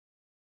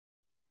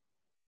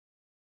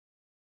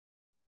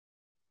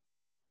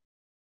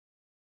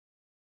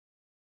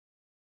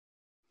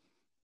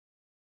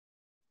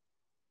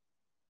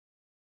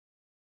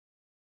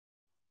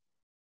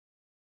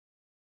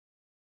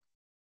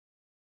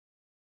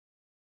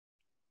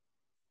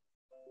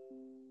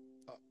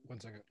1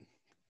 second.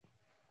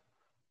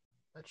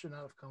 That should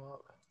not have come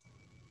up.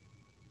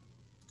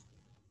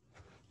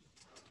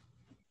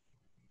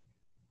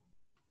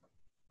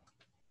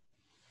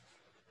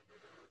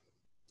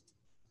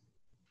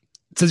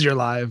 It says you're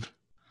live.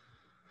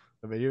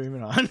 The video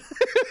even on?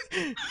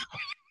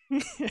 I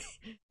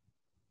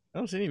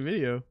don't see any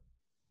video.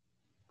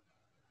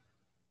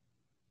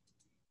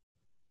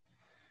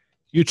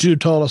 YouTube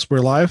told us we're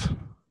live.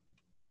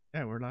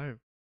 Yeah, we're live.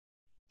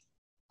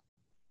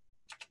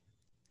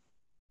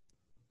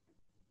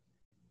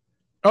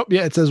 Oh,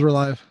 yeah, it says we're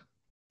live.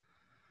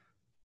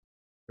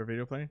 Your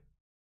video playing?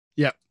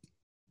 Yep.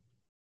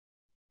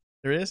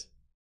 There is?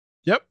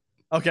 Yep.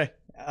 Okay.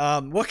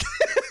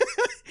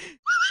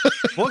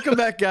 Welcome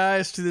back,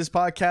 guys, to this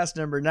podcast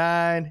number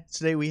 9.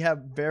 Today we have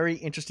very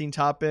interesting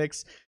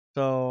topics.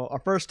 So our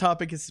first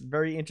topic is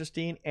very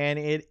interesting, and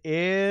it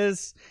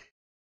is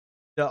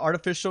the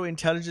artificial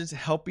intelligence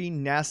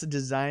helping NASA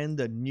design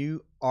the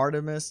new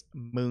Artemis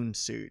moon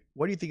suit.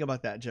 What do you think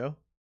about that, Joe?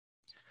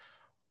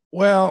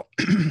 Well,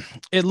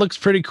 it looks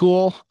pretty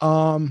cool.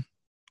 No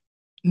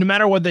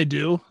matter what they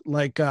do,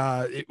 like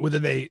whether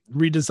they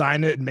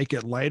redesign it and make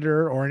it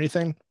lighter or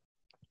anything,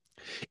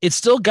 it's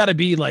still got to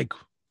be like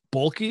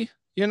bulky,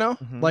 you know?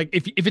 Mhm. Like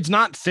if it's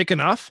not thick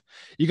enough,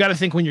 you got to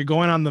think when you're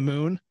going on the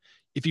moon,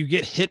 if you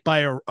get hit by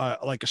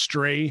a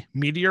stray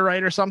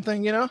meteorite or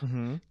something, you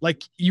know,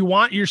 like you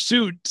want your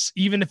suit,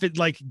 even if it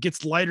like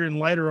gets lighter and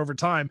lighter over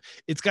time,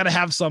 it's got to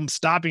have some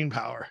stopping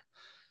power.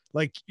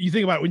 Like you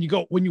think about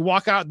it, when you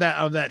walk out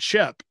of that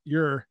ship,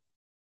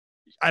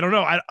 I don't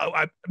know.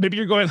 I maybe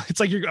you're going, it's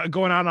like you're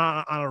going on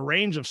a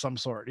range of some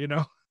sort, you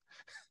know,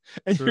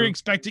 and True. you're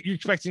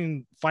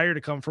expecting fire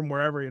to come from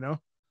wherever, you know.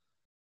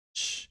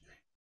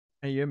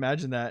 Hey, you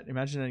imagine that?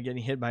 Imagine that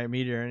getting hit by a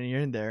meteor and you're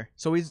in there.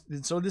 So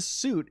this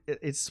suit,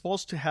 it's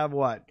supposed to have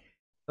what?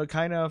 A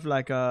kind of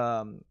like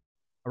a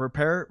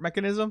repair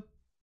mechanism.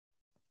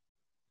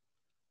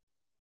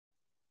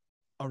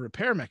 A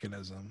repair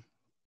mechanism.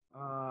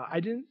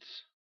 I'm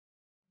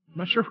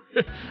not sure.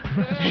 I'm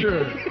not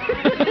sure.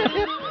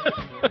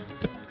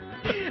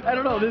 I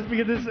don't know this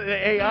because this is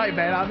AI,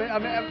 man.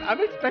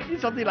 I'm expecting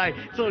something like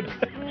so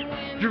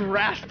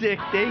drastic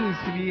things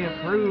to be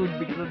improved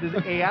because of this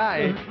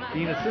AI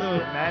being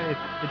assistant, man.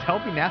 It's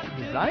helping NASA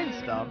design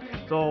stuff.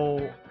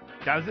 So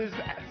does this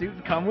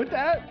suit come with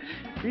that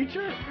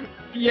feature?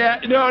 Yeah,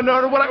 no.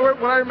 What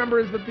I remember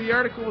is that the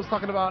article was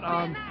talking about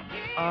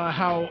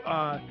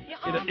how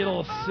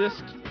it'll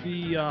assist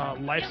the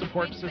life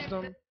support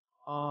system.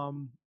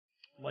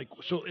 Like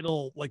so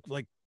it'll like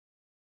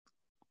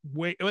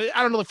wait,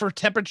 I don't know, for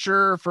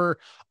temperature, for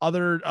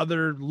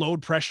other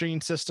load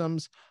pressuring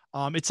systems.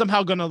 It's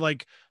somehow gonna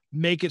like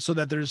make it so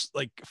that there's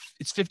like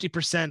it's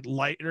 50%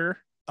 lighter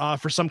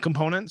for some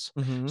components.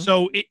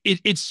 So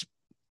it's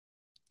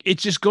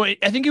just going,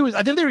 I think they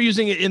were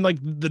using it in like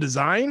the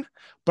design,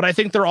 but I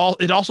think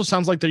it also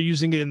sounds like they're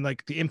using it in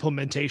like the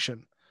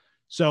implementation.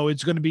 So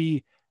it's going to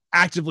be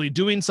actively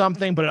doing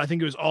something, but I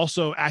think it was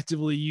also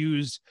actively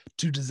used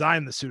to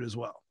design the suit as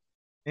well.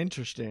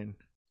 Interesting.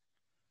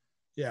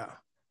 Yeah.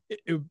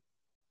 We're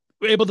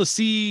able to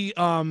see,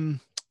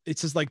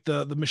 it's just like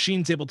the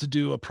machine's able to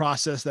do a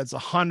process that's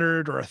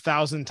 100 or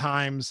 1,000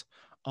 times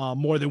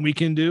more than we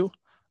can do,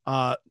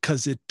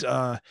 because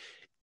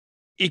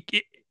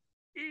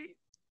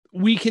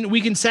we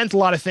can sense a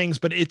lot of things,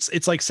 but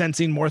it's like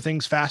sensing more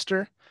things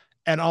faster.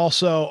 And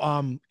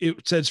also,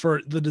 it says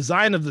for the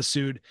design of the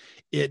suit,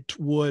 it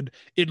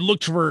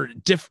looked for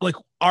like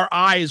our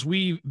eyes,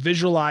 we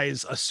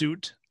visualize a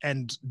suit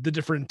and the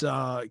different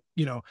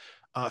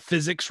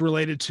physics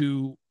related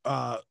to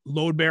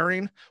load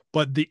bearing,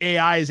 but the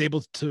AI is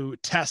able to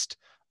test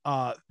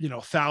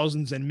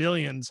thousands and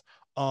millions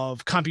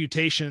of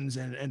computations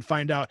and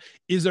find out,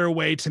 is there a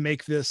way to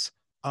make this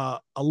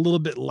a little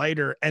bit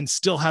lighter and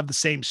still have the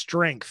same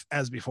strength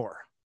as before?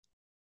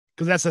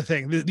 Because that's the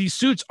thing. These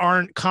suits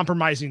aren't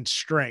compromising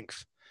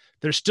strength.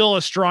 They're still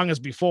as strong as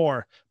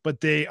before,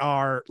 but they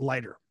are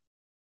lighter.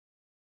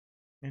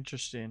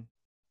 Interesting.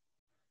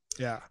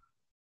 Yeah.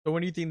 So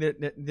when do you think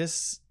that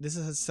this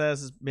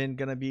says has been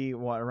going to be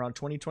around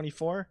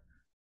 2024?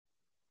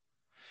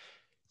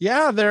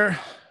 Yeah, they're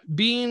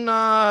being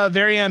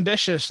very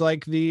ambitious.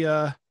 Like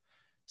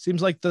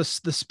seems like the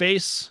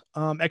space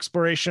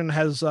exploration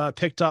has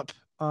picked up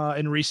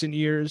in recent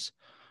years.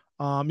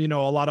 A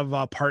lot of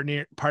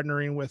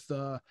partnering with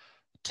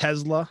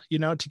Tesla,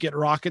 to get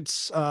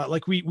rockets.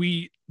 Like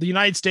the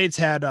United States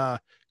had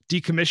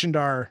decommissioned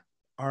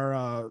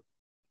our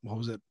what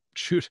was it?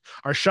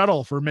 Our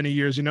shuttle for many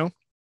years,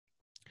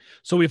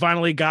 So we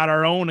finally got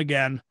our own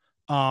again,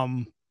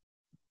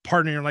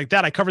 partnering like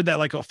that. I covered that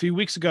like a few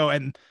weeks ago,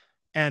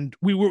 and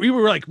we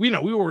were like, we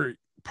were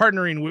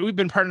partnering. We've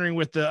been partnering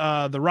with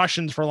the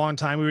Russians for a long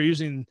time. We were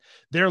using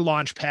their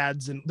launch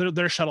pads and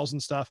their shuttles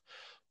and stuff.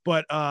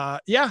 But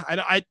yeah,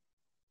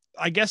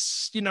 I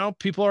guess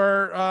people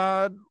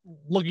are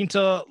looking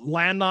to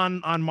land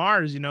on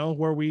Mars.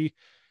 Where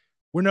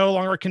we're no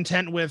longer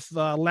content with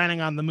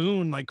landing on the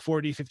moon like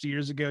 40, 50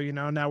 years ago.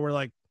 Now we're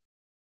like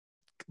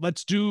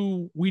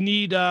we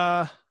need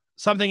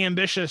something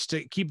ambitious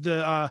to keep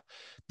the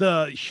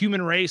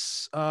human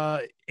race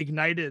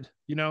ignited,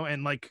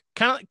 and like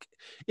kind of like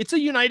it's a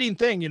uniting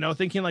thing,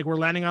 thinking like we're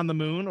landing on the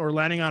moon or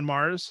landing on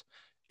Mars.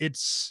 It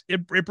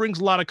brings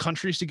a lot of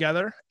countries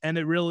together, and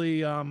it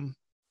really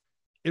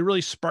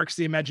sparks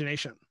the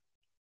imagination.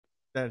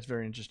 That is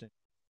very interesting,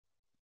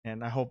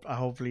 and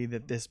hopefully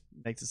that this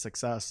makes a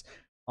success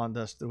on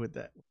this with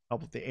the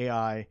help of the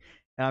AI.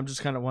 And I'm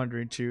just kind of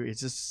wondering too, is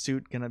this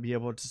suit gonna be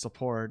able to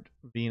support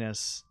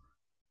Venus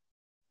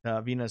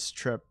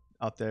trip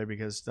out there,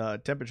 because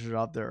the temperatures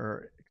out there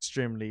are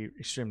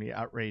extremely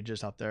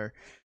outrageous out there.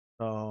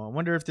 So I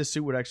wonder if this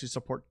suit would actually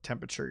support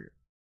temperature.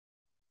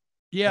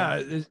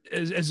 Yeah,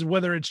 as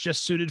whether it's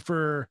just suited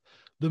for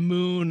the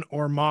moon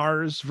or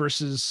Mars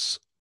versus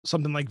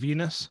something like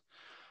Venus.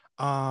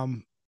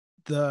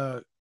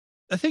 The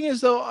thing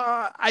is though,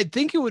 I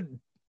think it would.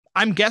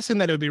 I'm guessing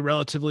that it would be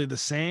relatively the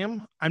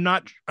same. I'm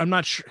not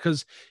sure,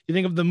 because you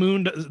think of the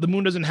moon. The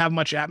moon doesn't have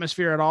much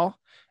atmosphere at all,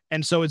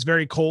 and so it's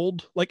very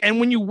cold. Like, and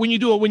when you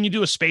do a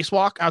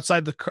spacewalk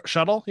outside the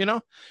shuttle,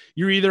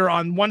 you're either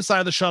on one side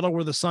of the shuttle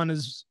where the sun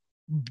is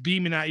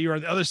beaming at you, or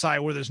the other side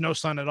where there's no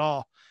sun at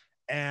all.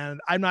 And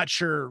I'm not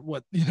sure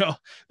what I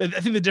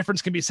think the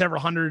difference can be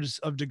several hundreds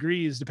of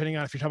degrees depending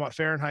on if you're talking about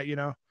Fahrenheit.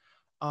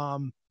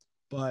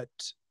 But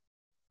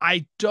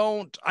I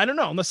don't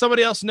know, unless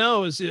somebody else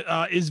knows.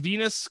 Is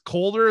Venus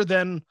colder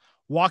than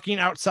walking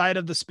outside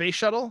of the space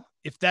shuttle?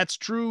 If that's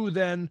true,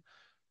 then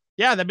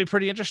yeah, that'd be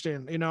pretty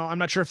interesting. I'm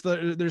not sure if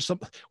there's some,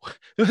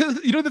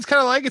 that's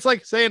kind of like, it's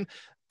like saying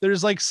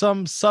there's like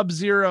some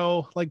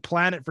sub-zero like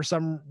planet for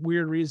some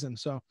weird reason.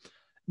 So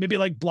maybe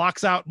like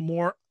blocks out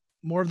more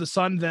of the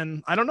sun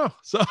than, I don't know.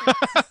 So,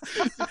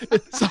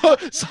 so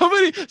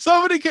somebody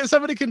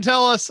can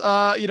tell us,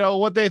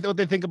 what they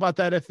think about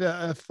that. If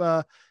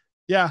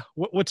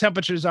what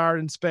temperatures are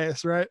in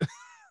space, right?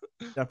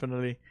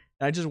 Definitely.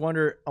 I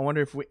wonder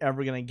if we're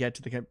ever going to get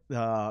to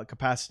the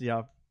capacity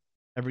of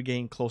ever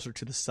getting closer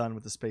to the sun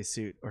with a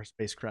spacesuit or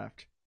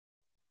spacecraft.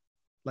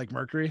 Like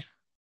Mercury?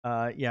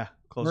 Yeah,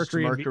 closer to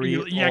Mercury,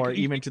 or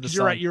even to the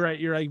sun. You're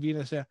right.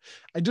 Venus, yeah.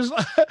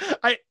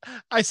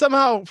 I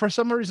somehow, for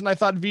some reason, I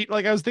thought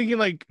I was thinking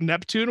like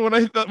Neptune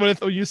when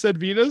you said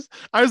Venus.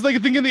 I was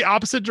like thinking the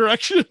opposite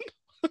direction.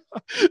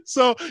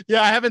 So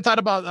yeah, I haven't thought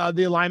about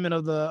the alignment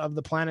of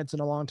the planets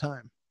in a long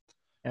time.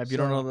 Yeah, if you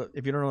don't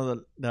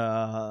know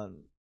the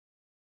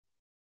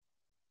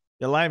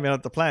alignment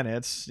of the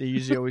planets, they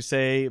usually always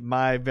say,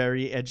 "My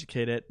very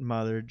educated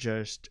mother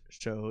just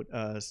showed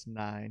us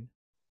 9."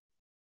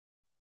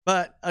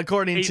 But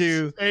according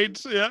to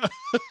eight, yeah,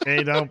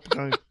 they don't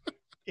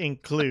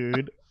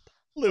include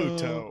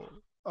Pluto.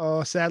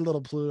 Oh, sad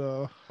little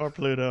Pluto. Or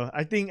Pluto.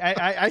 I think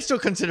I still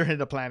consider it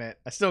a planet.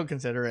 I still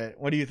consider it.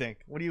 What do you think?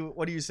 What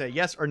do you say?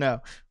 Yes or no?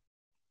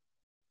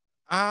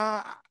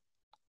 I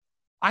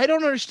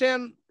don't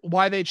understand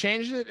why they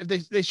changed it.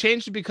 If they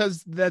changed it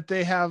because that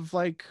they have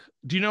like,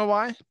 do you know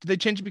why? Did they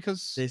change it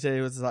because they say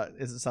it's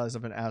the size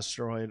of an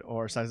asteroid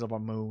or size of a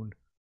moon?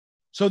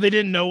 So they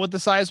didn't know what the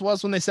size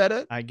was when they said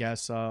it? I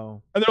guess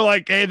so. And they're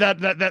like, hey,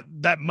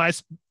 that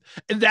might.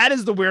 And that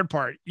is the weird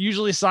part.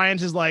 Usually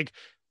science is like,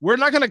 we're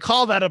not going to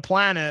call that a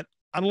planet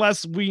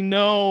unless we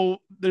know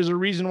there's a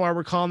reason why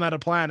we're calling that a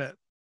planet.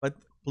 But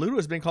Pluto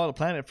has been called a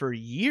planet for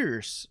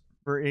years,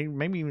 for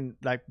maybe even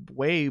like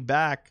way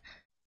back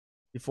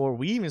before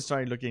we even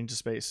started looking into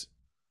space.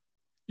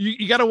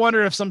 You got to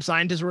wonder if some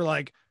scientists were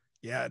like,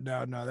 yeah,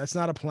 no, that's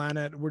not a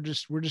planet. We're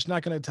just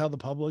not going to tell the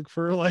public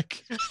for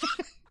like.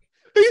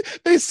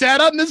 They sat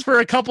on this for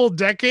a couple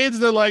decades.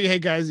 They're like, hey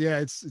guys, yeah,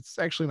 it's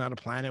actually not a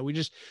planet.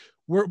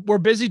 We're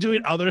busy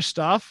doing other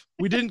stuff.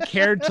 We didn't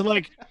care to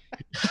like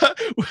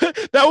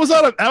that was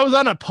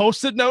on a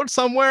post-it note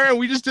somewhere, and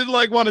we just didn't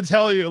like want to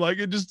tell you. Like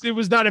it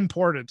was not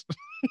important.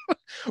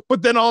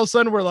 But then all of a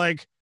sudden we're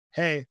like,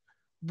 hey,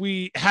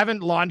 we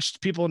haven't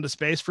launched people into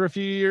space for a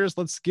few years.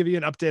 Let's give you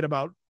an update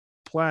about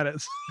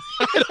planets.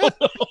 I don't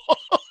know.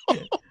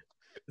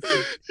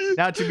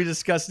 Not to be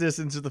discussed this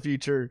into the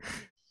future.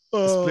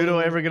 Is Pluto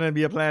ever going to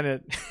be a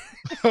planet?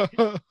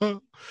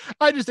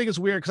 I just think it's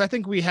weird because I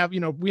think we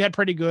had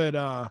pretty good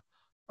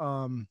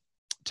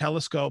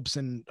telescopes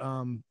and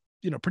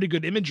pretty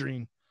good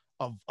imaging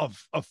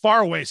of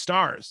faraway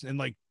stars and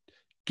like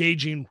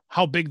gauging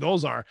how big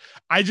those are.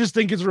 I just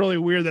think it's really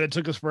weird that it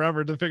took us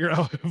forever to figure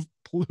out if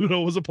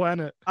Pluto was a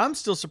planet. I'm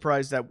still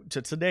surprised that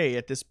to today,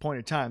 at this point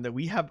in time, that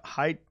we have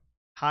high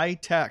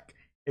tech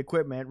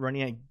equipment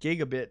running at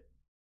gigabit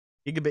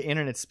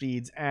internet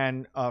speeds,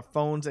 and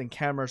phones and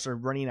cameras are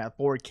running at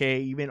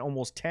 4K, even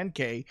almost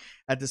 10K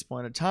at this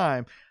point in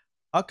time.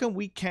 How come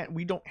we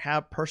don't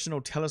have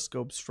personal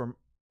telescopes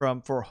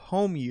for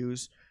home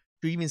use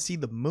to even see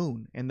the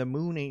moon, and the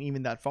moon ain't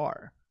even that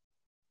far?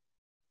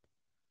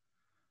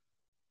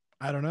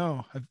 I don't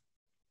know.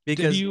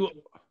 Because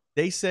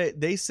they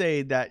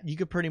say that you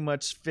could pretty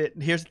much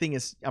fit. Here's the thing: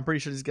 is I'm pretty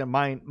sure this is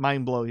gonna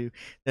mind blow you,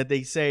 that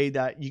they say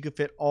that you could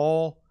fit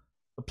all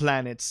the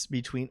planets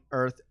between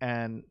Earth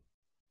and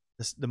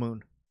the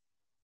moon.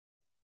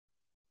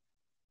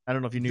 I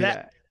don't know if you knew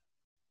That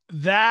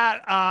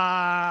that.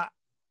 that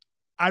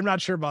I'm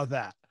not sure about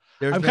that.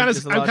 There's a I'm lot of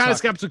kind of talk.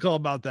 skeptical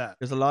about that.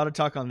 There's a lot of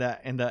talk on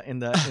that in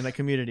the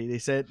community. They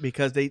said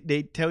because they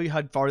tell you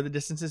how far the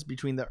distance is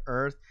between the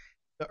Earth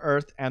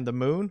and the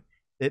Moon.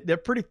 They're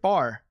pretty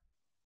far,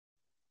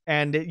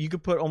 and you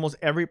could put almost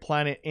every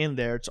planet in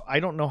there. So I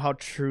don't know how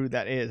true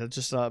that is. It's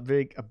just a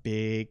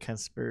big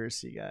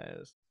conspiracy,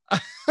 guys.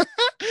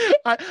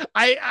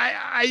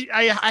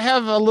 I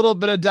have a little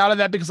bit of doubt of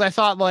that because I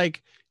thought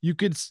like you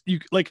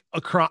like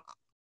across.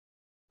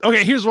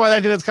 Okay, here's why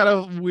I think that's kind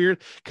of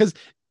weird because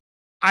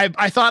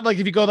I thought like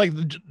if you go like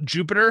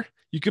Jupiter,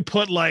 you could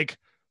put like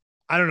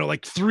I don't know,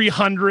 like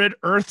 300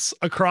 Earths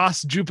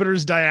across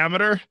Jupiter's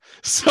diameter.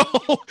 So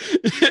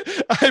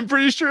I'm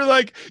pretty sure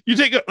like you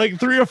take like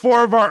 3 or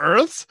 4 of our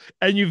Earths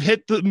and you've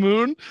hit the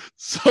moon.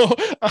 So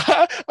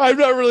I'm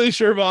not really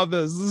sure about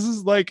this. This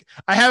is like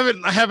I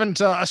haven't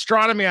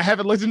astronomy. I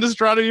haven't looked into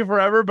astronomy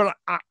forever, but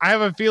I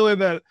have a feeling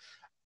that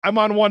I'm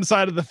on one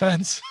side of the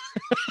fence.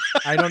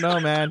 I don't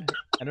know, man.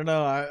 I don't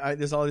know.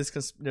 There's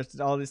there's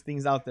all these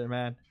things out there,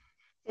 man.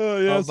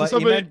 Oh yeah, so But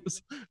somebody Amen.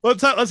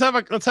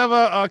 let's have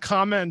a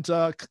comment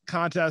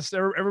contest.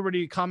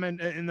 Everybody comment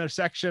in their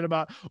section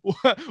about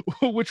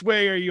which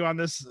way are you on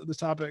this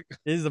topic.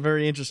 This is a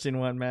very interesting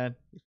one, man.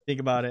 Think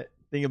about it.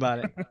 Think about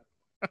it.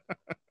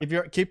 If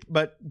you're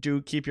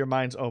keep your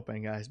minds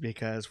open, guys,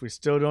 because we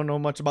still don't know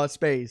much about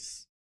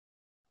space.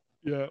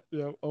 Yeah,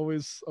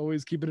 always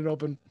keeping it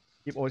open.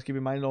 Always keep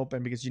your mind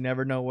open because you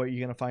never know what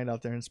you're gonna find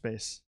out there in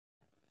space.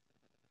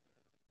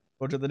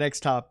 Go to the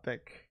next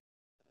topic.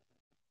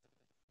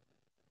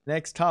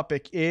 Next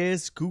topic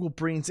is Google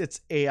brings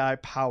its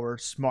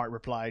AI-powered smart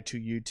reply to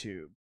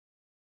YouTube.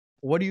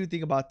 What do you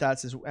think about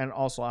that? And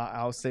also,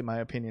 I'll say my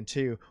opinion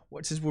too.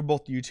 Since we're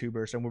both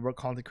YouTubers and we're both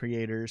content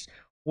creators,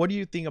 what do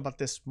you think about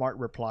this smart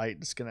reply?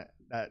 Is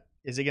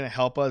it gonna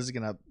help us? Is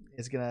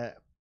it gonna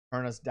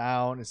turn us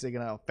down? Is it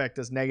gonna affect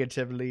us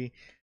negatively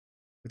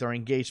with our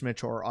engagement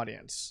to our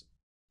audience?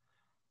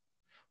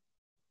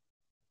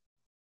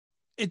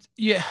 It's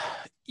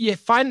you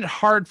find it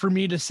hard for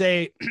me to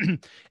say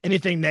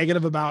anything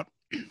negative about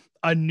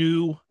a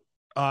new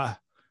uh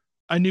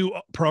a new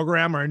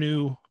program or a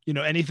new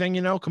anything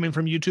coming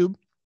from YouTube.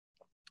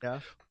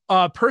 Yeah.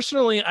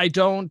 Personally,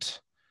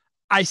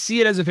 I see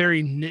it as a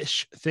very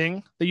niche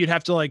thing that you'd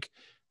have to like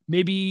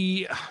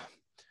maybe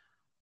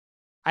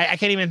I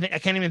can't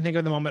even think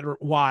of the moment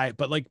why,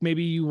 but like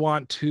maybe you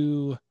want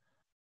to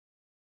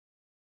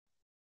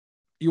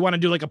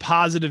do like a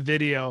positive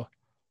video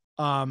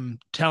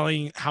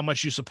telling how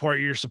much you support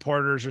your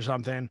supporters or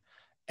something,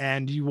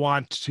 and you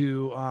want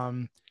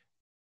to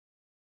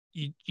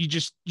you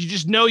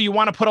just know you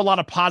want to put a lot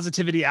of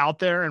positivity out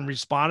there and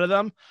respond to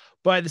them,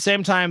 but at the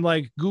same time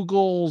like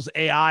Google's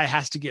AI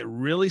has to get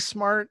really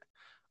smart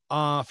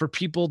for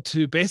people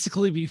to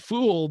basically be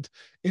fooled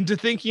into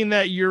thinking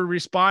that you're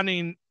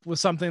responding with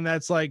something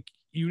that's like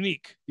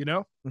unique.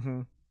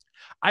 Mm-hmm.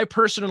 I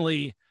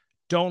personally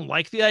don't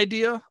like the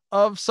idea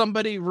of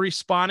somebody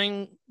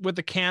responding with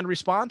a canned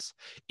response.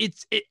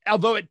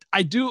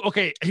 I do.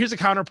 Okay, here's a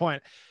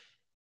counterpoint.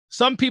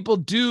 Some people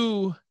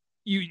do.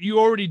 You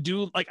already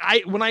do. Like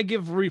when I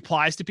give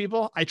replies to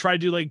people, I try to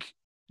do like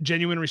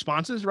genuine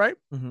responses, right?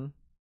 Mm-hmm.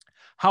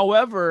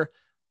 However,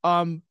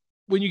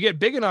 when you get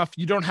big enough,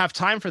 you don't have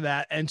time for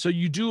that. And so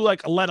you do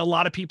like let a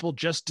lot of people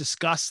just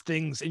discuss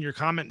things in your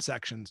comment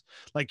sections.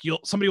 Like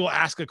somebody will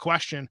ask a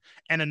question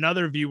and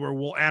another viewer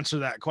will answer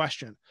that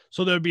question.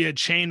 So there'll be a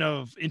chain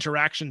of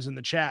interactions in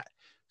the chat.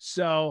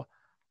 So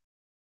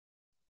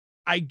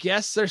I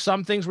guess there's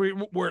some things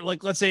where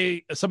like, let's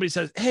say somebody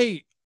says,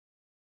 "Hey,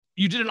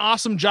 you did an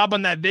awesome job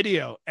on that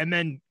video." And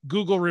then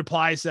Google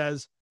reply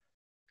says,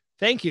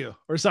 "Thank you,"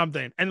 or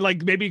something. And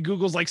like maybe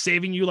Google's like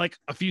saving you like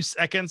a few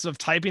seconds of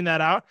typing that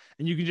out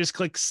and you can just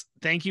click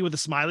 "thank you" with a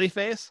smiley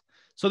face.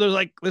 So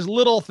there's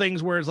little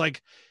things where it's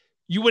like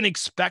you wouldn't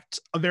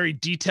expect a very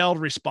detailed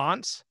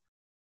response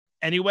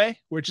anyway,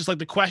 where it's just like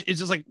the question, it's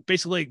just like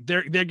basically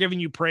they're giving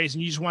you praise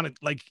and you just want to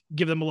like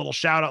give them a little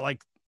shout out,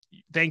 like,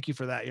 "Thank you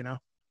for that,"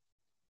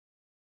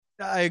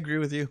 I agree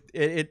with you.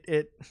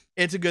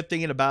 It's a good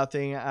thing and a bad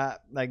thing.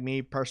 Like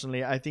me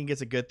personally, I think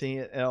it's a good thing.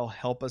 It'll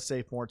help us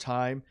save more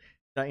time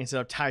instead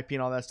of typing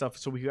all that stuff.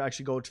 So we can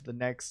actually go to the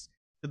next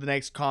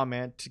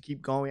comment to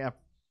keep going and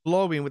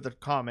flowing with the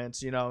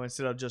comments.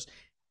 Instead of just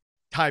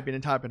typing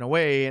and typing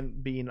away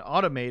and being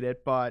automated.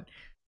 But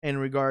in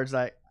regards,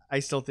 like I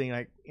still think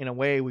like in a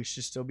way we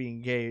should still be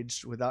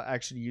engaged without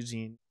actually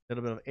using a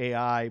little bit of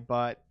AI,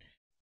 but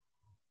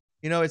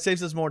it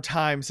saves us more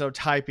time. So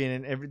typing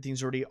and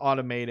everything's already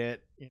automated,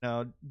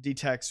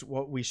 detects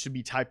what we should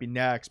be typing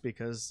next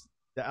because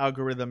the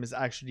algorithm is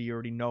actually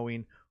already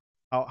knowing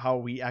how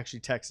we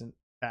actually text and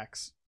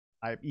text.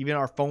 Even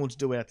our phones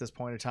do it at this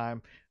point in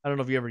time. I don't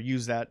know if you ever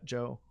use that,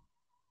 Joe.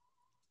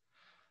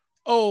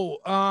 Oh,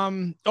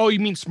 you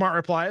mean smart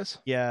replies?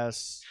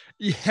 Yes.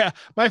 Yeah,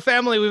 my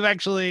family, we've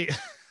actually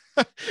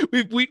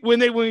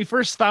when we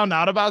first found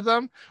out about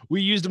them,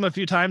 we used them a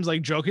few times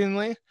like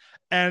jokingly.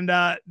 And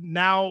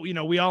now, you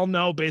know, we all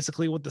know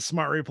basically what the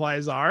smart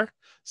replies are.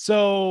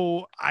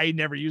 So I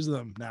never use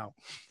them now.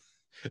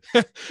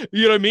 You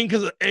know what I mean?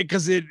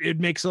 Because it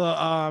makes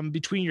a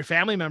between your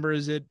family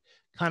members, it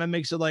kind of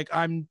makes it like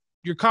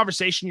your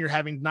conversation you're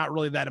having not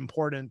really that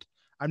important.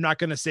 I'm not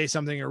going to say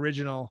something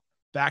original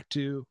back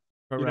to,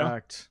 Correct. you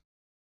know?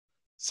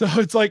 So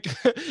it's like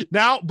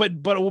now, but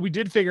what we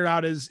did figure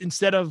out is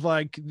instead of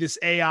like this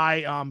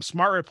AI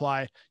smart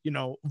reply, you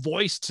know,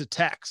 voice to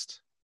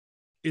text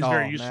is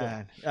very useful.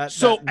 Man.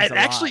 So that means it a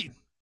actually, lot.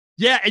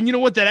 yeah, and you know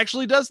what that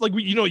actually does? Like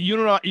you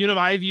and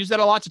I have used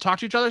that a lot to talk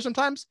to each other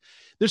sometimes.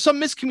 There's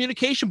some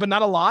miscommunication, but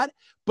not a lot.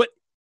 But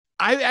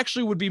I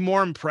actually would be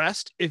more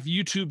impressed if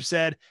YouTube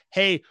said,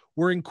 "Hey,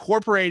 we're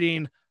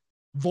incorporating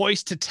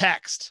voice to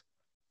text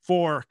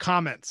for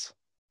comments."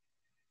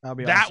 That'd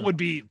be That awesome.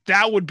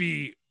 would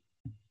be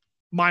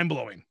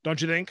mind-blowing,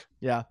 don't you think?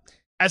 Yeah.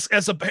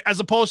 As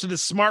opposed to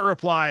this smart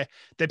reply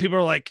that people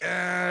are like,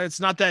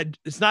 it's not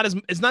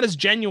as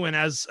genuine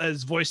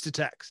as voice to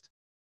text.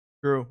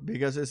 True,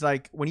 because it's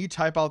like when you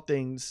type out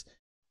things,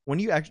 when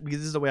you actually, because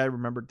this is the way I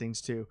remember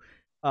things too.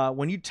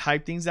 When you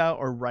type things out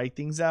or write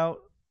things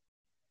out,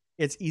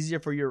 it's easier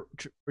for you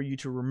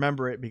to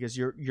remember it because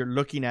you're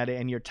looking at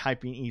it and you're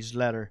typing each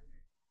letter,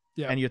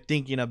 and you're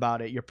thinking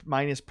about it. Your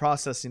mind is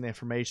processing the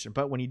information.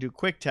 But when you do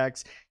quick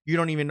text, you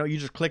don't even know. You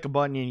just click a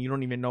button and you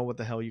don't even know what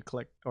the hell you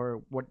clicked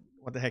or what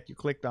the heck you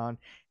clicked on,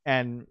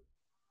 and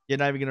you're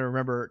not even gonna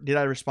remember. Did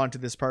I respond to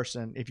this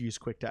person if you use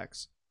quick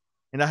text?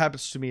 And that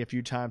happens to me a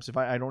few times. If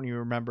I don't even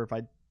remember if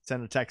I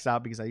send a text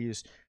out because I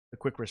use a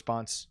quick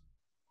response.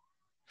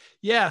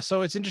 Yeah,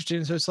 so it's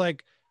interesting. So it's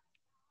like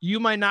you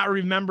might not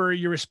remember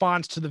your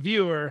response to the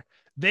viewer.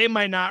 They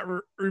might not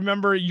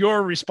remember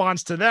your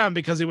response to them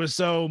because it was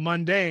so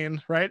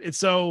mundane, right? It's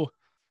so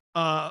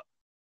not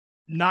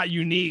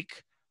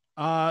unique.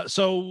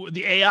 So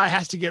the AI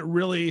has to get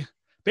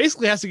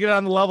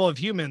on the level of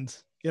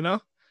humans, you know?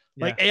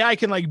 Yeah. Like AI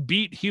can like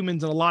beat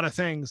humans in a lot of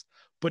things,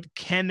 but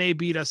can they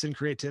beat us in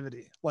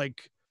creativity?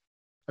 Like,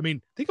 I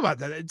mean, think about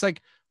that. It's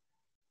like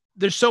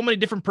there's so many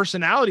different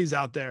personalities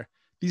out there.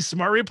 These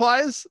smart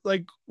replies,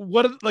 like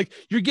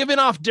you're giving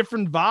off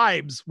different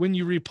vibes when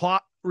you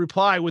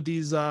reply with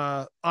these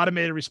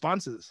automated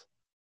responses.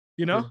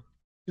 You know? True.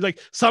 Like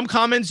some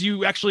comments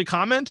you actually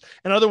comment,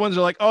 and other ones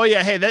are like, oh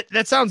yeah, hey,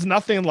 that sounds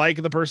nothing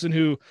like the person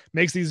who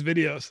makes these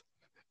videos.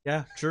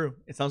 Yeah, true.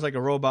 It sounds like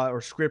a robot or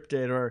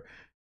scripted or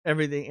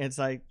everything. It's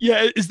like,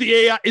 yeah, is the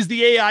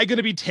AI going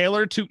to be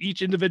tailored to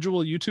each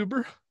individual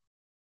YouTuber?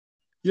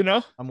 You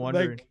know, I'm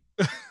wondering.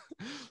 Like,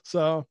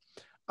 so,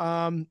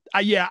 I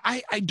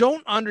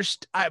don't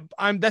understand.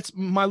 I'm that's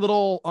my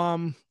little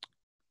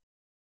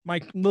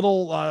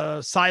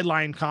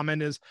sideline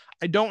comment is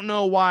I don't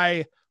know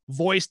why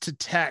voice to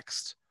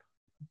text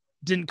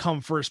didn't come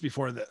first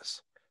before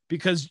this,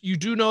 because you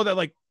do know that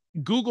like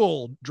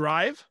Google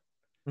Drive,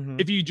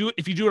 if you do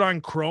it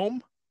on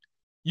Chrome,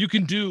 you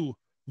can do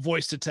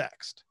voice to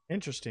text.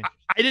 Interesting.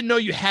 I didn't know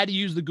you had to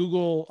use the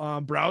Google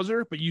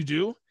browser, but you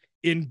do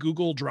in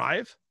Google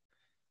Drive,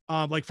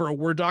 like for a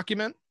Word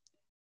document,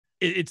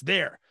 it's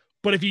there.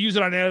 But if you use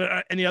it on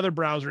any other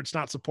browser, it's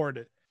not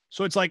supported.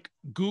 So it's like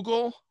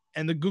Google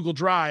and the Google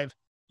Drive.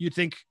 You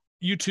think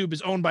YouTube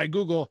is owned by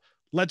Google.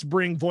 Let's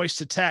bring voice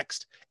to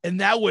text, and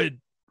that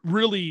would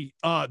really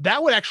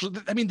actually,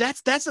 I mean,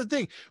 that's the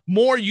thing.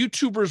 More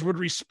YouTubers would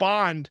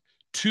respond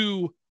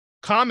to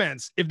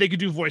comments if they could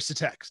do voice to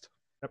text.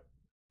 Yep.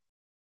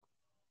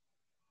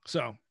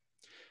 So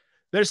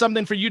there's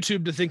something for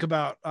YouTube to think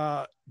about.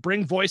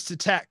 Bring voice to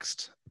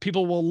text.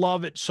 People will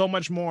love it so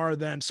much more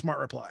than smart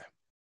reply.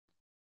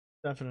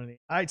 Definitely.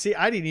 I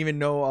didn't even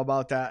know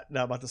about that,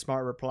 about the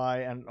smart reply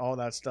and all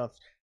that stuff,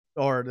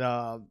 or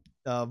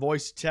the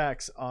voice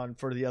text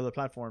for the other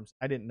platforms.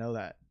 I didn't know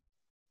that.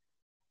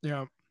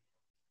 Yeah.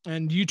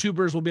 And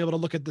YouTubers will be able to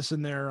look at this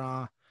in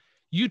their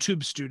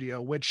YouTube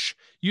studio, which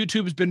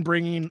YouTube's been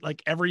bringing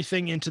like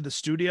everything into the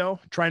studio,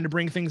 trying to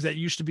bring things that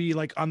used to be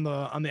like on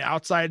the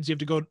outsides. You have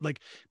to go like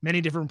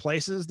many different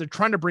places. They're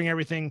trying to bring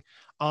everything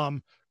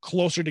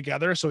closer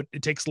together, so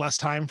it takes less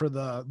time for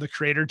the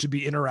creator to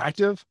be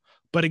interactive.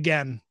 But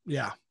again,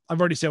 yeah, I've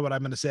already said what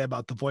I'm going to say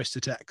about the voice to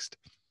text.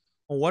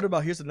 Well, what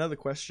about, here's another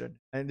question,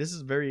 and this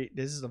is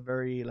a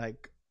very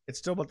like, it's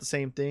still about the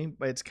same thing,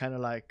 but it's kind of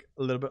like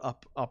a little bit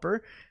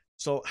upper.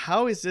 So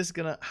how is this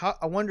gonna?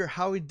 I wonder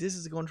how this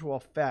is going to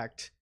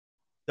affect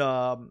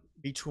the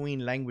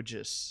between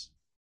languages.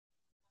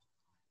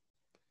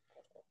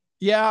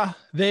 Yeah,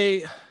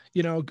 they,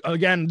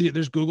 again,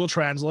 there's Google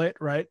Translate,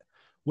 right?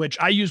 Which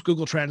I use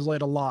Google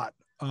Translate a lot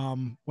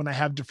when I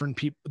have different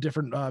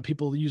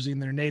people using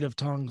their native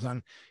tongues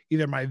on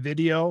either my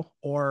video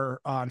or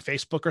on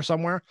Facebook or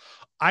somewhere.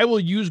 I will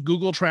use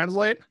Google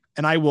Translate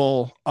and I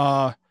will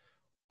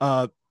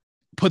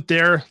put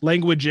their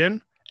language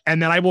in, and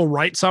then I will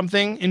write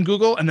something in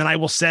Google, and then I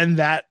will send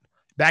that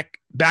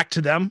back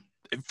to them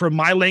from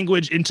my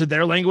language into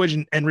their language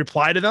and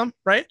reply to them,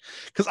 right?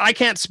 Because I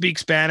can't speak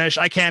Spanish,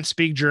 I can't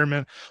speak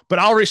German, but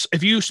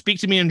if you speak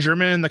to me in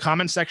German in the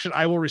comment section,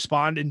 I will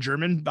respond in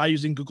German by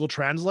using Google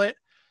Translate.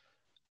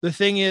 the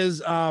thing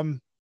is,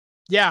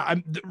 yeah,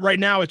 right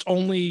now it's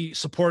only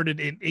supported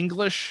in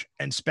English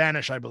and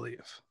Spanish, I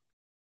believe.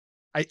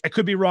 I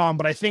could be wrong,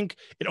 but I think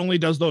it only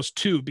does those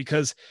two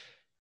because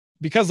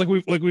like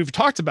we've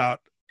talked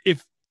about,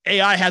 if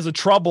AI has a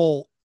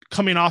trouble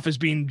coming off as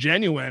being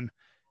genuine,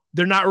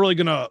 they're not really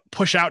going to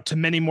push out to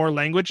many more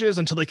languages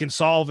until they can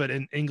solve it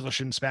in English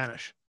and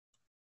Spanish.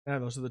 Yeah,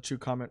 those are the two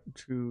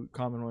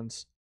common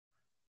ones.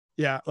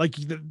 Yeah, like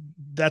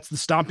that's the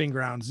stomping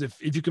grounds. If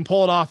you can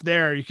pull it off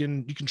there, you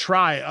can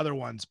try other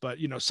ones. But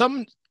you know,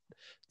 some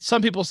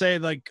people say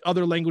like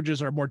other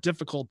languages are more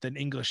difficult than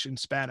English and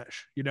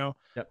Spanish. You know,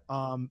 Yep.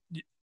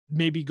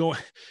 Maybe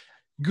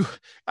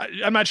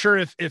I'm not sure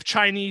if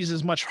Chinese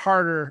is much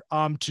harder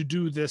to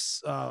do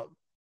this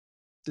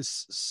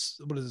this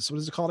what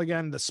is it called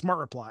again? The smart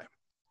reply.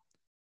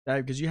 Yeah,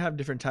 because you have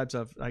different types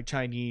of like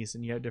Chinese,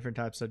 and you have different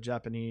types of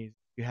Japanese.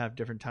 You have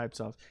different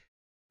types of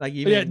like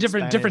even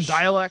different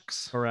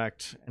dialects.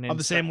 Correct. And of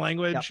the same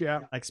language. Yeah.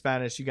 Like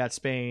Spanish, you got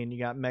Spain, you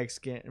got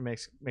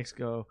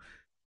Mexico,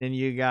 then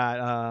you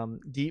got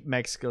deep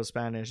Mexico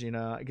Spanish. You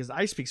know, because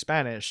I speak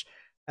Spanish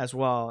as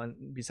well,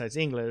 and besides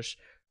English.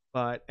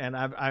 But and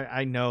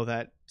I know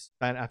that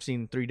I've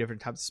seen 3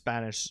 different types of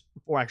Spanish,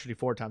 or actually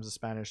 4 times of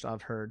Spanish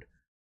I've heard.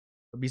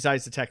 But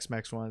besides the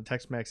Tex-Mex one,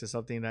 Tex-Mex is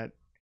something that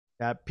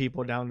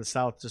people down the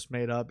south just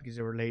made up because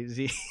they were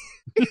lazy.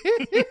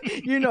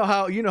 you know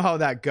how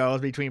that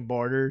goes between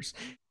borders.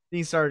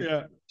 Things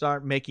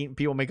start making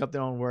people make up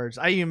their own words.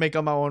 I even make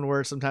up my own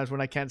words sometimes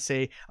when I can't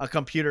say a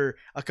computer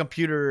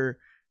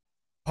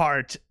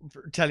part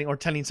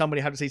telling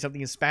somebody how to say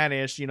something in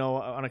Spanish, you know,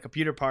 on a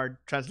computer part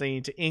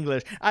translating to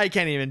English. I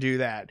can't even do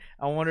that.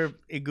 I wonder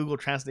if Google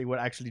Translate would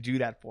actually do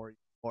that for you.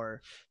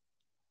 Or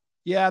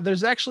yeah,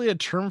 there's actually a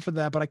term for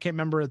that, but I can't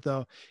remember it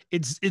though.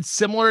 It's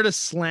similar to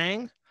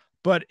slang,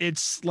 but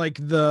it's like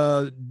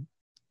the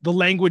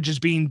language is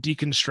being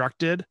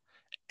deconstructed,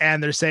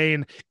 and they're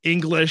saying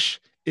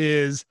English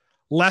is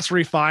less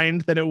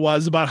refined than it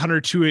was about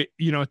 200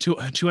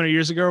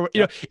 years ago.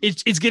 You know,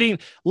 it's getting,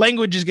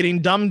 language is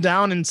getting dumbed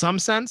down in some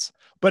sense,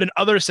 but in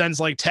other sense,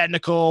 like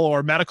technical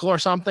or medical or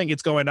something,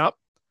 it's going up.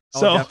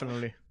 So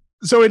definitely.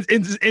 So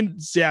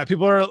yeah,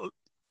 people are,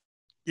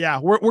 yeah,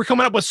 we're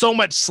coming up with so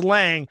much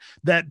slang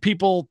that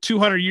people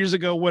 200 years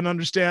ago wouldn't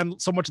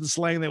understand so much of the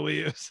slang that we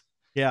use.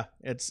 Yeah,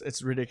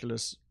 it's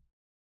ridiculous.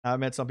 I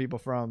met some people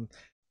from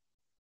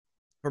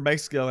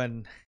Mexico,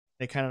 and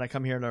they kind of like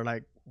come here and they're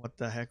like, "What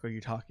the heck are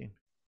you talking?"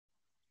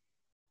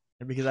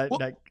 And because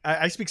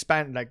I speak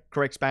Spanish, like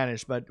correct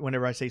Spanish, but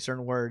whenever I say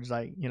certain words,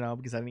 like, you know,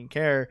 because I didn't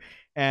care,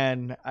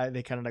 and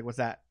they kind of like, "What's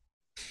that?"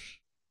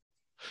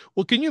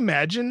 Well, can you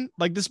imagine,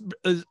 like, this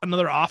is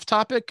another off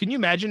topic? Can you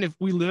imagine if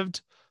we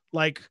lived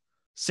like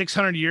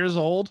 600 years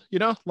old? You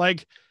know,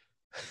 like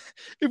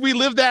if we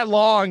lived that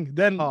long,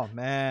 then oh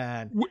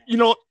man, you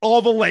know,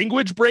 all the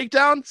language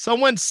breakdown.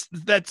 Someone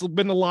that's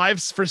been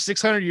alive for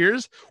 600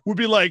 years would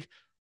be like,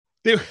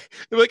 they're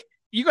like,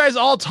 you guys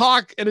all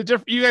talk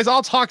you guys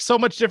all talk so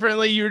much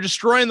differently. You're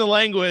destroying the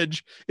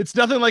language. It's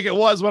nothing like it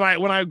was when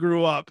I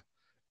grew up.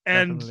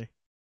 And definitely.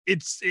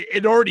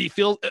 it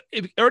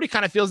already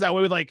kind of feels that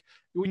way with like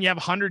when you have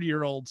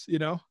 100-year-olds, you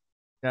know?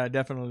 Yeah,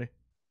 definitely.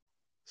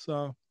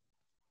 So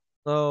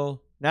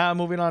now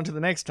moving on to the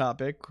next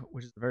topic,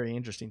 which is a very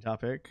interesting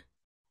topic.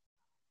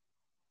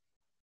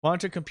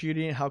 Quantum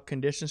computing, how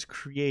conditions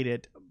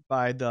created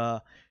by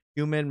the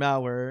human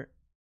malware,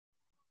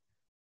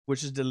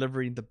 which is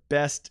delivering the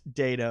best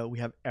data we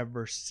have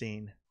ever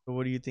seen. So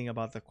what do you think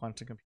about the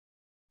quantum computing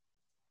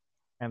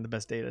and the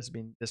best data is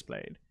being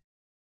displayed?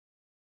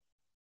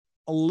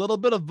 A little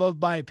bit above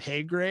my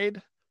pay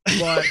grade,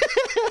 but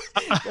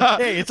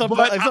hey, it's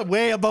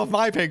way above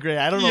my pay grade.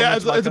 I don't know. Yeah,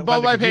 it's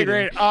above my pay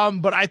grade.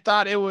 But I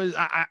thought it was,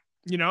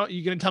 you know,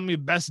 you're gonna tell me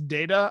best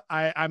data.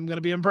 I'm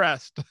gonna be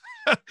impressed.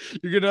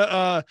 You're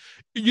gonna,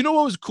 you know,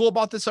 what was cool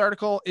about this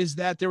article is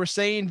that they were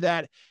saying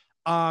that,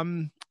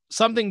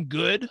 something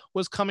good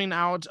was coming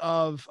out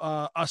of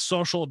a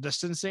social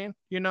distancing,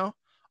 you know,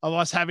 of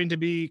us having to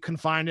be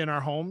confined in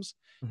our homes.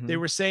 Mm-hmm. They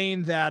were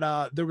saying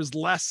that there was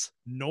less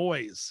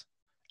noise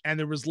and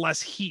there was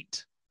less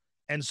heat.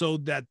 And so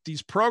that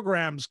these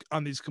programs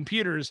on these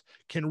computers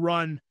can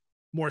run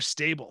more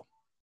stable,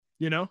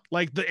 you know,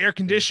 like the air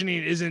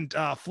conditioning isn't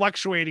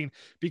fluctuating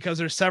because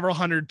there's several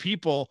hundred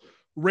people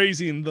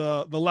raising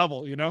the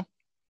level, you know,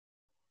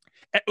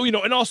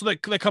 and also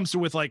that comes to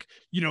with like,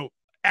 you know,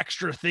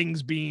 extra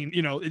things being,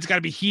 you know, it's got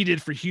to be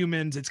heated for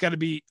humans. It's got to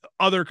be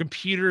other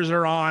computers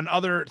are on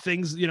other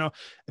things, you know,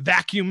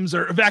 vacuums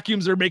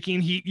are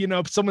making heat, you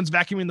know, someone's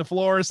vacuuming the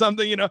floor or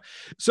something, you know.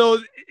 So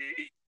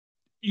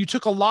you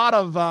took a lot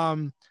of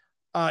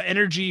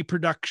energy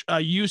production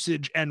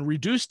usage and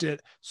reduced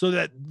it so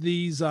that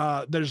these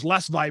there's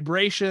less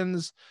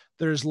vibrations,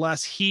 there's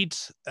less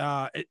heat,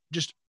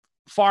 just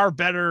far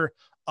better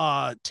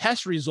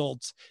test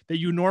results that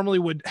you normally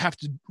would have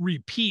to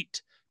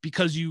repeat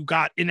because you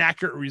got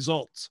inaccurate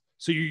results.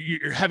 So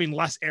you're having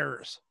less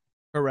errors.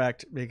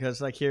 Correct,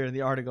 because like here in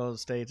the article it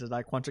states is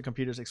like quantum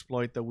computers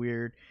exploit the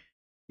weird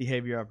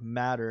behavior of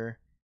matter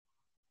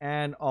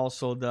and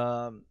also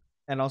the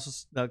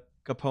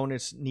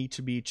components need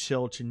to be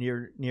chilled to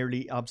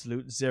nearly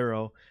absolute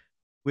zero,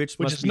 which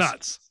which must is be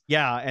nuts.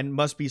 yeah, and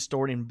must be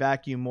stored in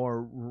vacuum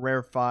more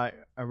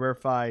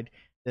rarefied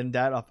than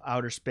that of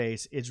outer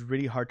space. It's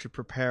really hard to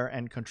prepare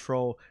and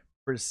control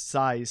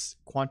precise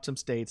quantum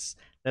states,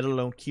 let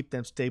alone keep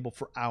them stable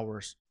for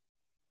hours.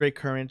 Great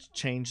current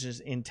changes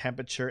in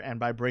temperature and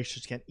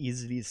vibrations can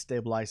easily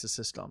stabilize the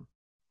system.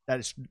 That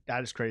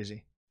is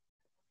crazy,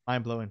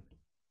 mind blowing.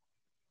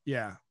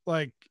 Yeah,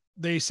 like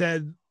they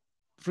said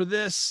for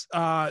this,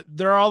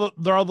 there are all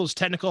those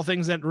technical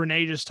things that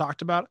Renee just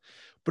talked about,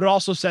 but it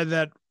also said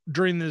that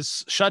during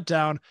this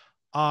shutdown,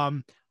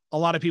 um, a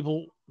lot of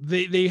people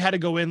they had to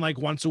go in like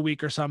once a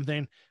week or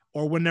something,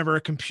 or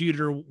whenever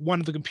one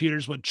of the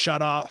computers would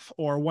shut off,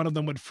 or one of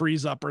them would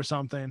freeze up or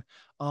something.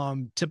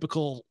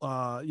 Typical,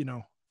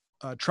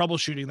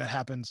 troubleshooting that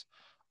happens.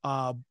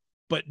 Uh,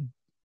 but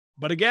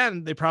but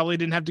again, they probably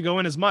didn't have to go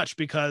in as much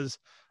because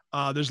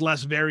there's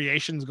less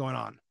variations going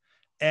on.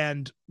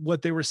 And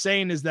what they were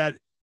saying is that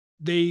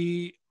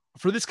they,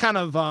 for this kind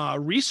of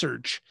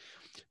research,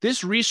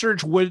 this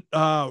research would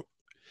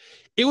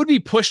it would be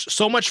pushed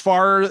so much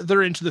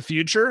farther into the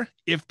future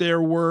if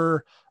there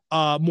were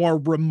more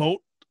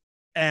remote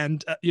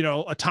and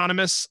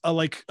autonomous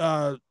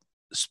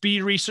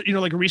speed research,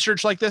 like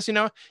research like this.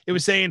 It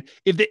was saying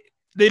if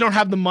they don't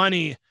have the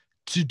money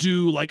to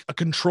do like a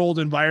controlled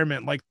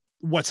environment like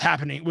what's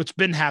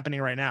been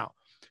happening right now,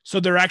 so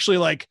they're actually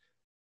like,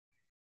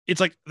 it's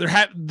like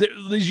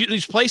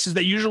these places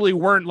that usually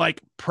weren't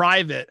like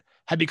private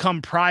had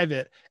become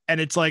private,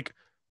 and it's like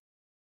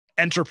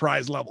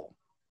enterprise level.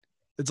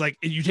 It's like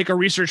you take a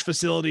research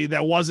facility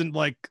that wasn't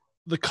like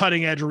the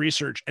cutting edge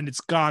research and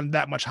it's gone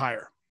that much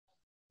higher.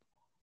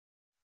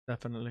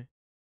 Definitely.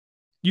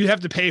 You have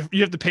to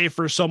pay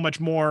for so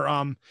much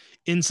more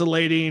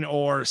insulating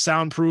or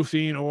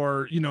soundproofing,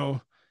 or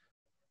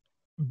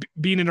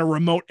being in a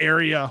remote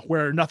area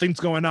where nothing's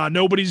going on,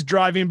 nobody's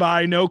driving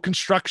by, no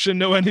construction,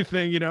 no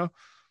anything.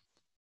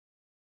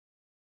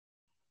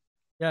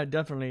 Yeah,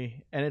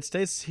 definitely. And it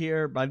states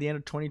here by the end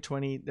of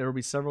 2020, there will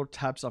be several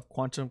types of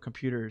quantum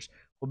computers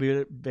will be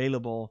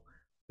available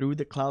through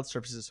the cloud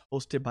services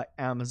hosted by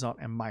Amazon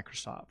and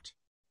Microsoft.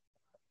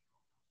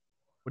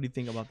 What do you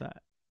think about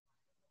that?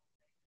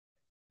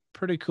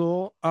 Pretty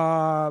cool.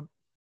 The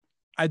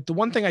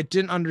one thing I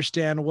didn't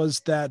understand was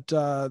that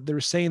they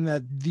were saying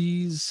that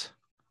these,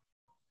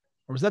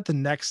 or was that the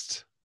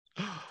next?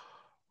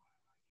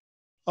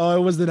 Oh,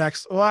 it was the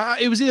next. Well,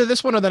 it was either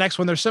this one or the next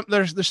one. They're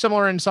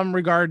similar in some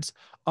regards.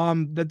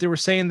 That they were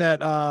saying that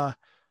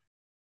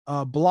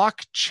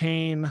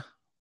blockchain,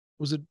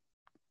 was it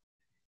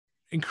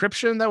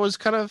encryption that was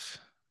kind of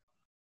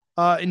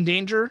in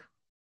danger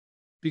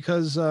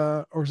because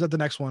or was that the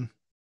next one?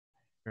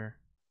 Sure.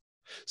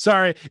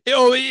 Sorry.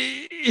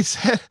 It's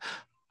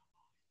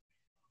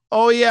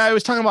oh yeah, I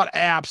was talking about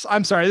apps.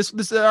 I'm sorry.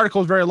 This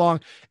article is very long.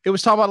 It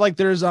was talking about like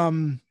there's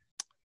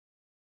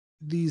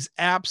these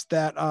apps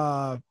that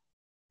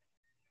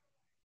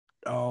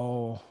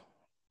oh,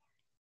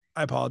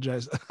 I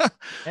apologize.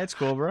 It's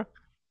cool, bro.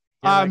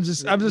 Yeah, I'm like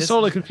just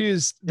totally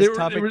confused.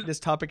 This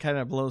topic kind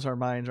of blows our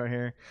minds right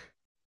here.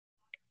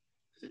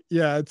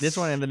 Yeah, this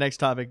one and the next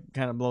topic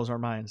kind of blows our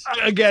minds.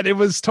 Again, it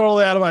was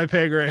totally out of my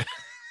pay grade.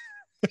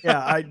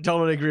 Yeah, I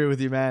totally agree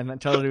with you, man. I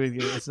totally with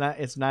you. It's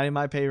not in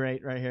my pay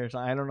rate right here, so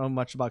I don't know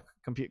much about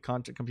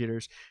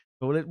computers.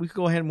 But we could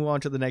go ahead and move on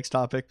to the next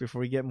topic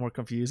before we get more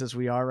confused as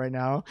we are right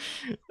now.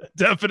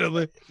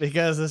 Definitely,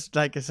 because it's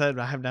like I said,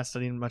 I have not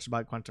studied much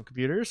about quantum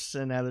computers,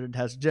 and neither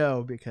has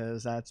Joe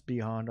because that's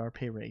beyond our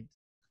pay rate.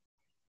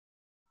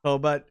 So,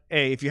 but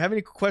hey, if you have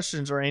any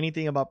questions or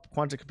anything about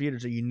quantum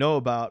computers that you know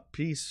about,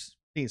 please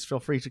feel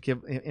free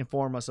to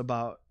inform us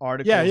about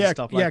articles and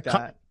stuff like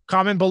that.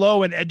 Comment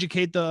below and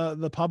educate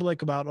the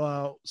public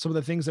about some of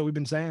the things that we've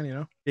been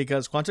saying.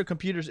 Because quantum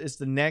computers is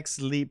the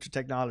next leap to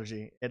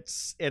technology.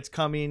 It's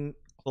coming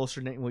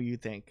closer than what you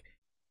think,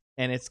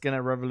 and it's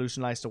gonna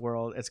revolutionize the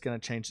world. It's gonna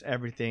change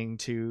everything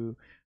to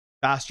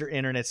faster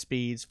internet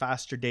speeds,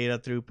 faster data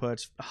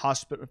throughputs,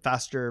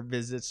 faster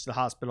visits to the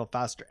hospital,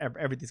 faster.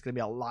 Everything's gonna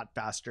be a lot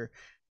faster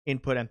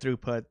input and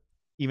throughput,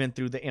 even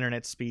through the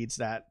internet speeds.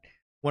 That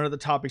one of the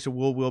topics that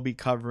we'll be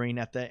covering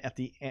at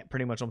the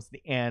pretty much almost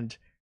the end.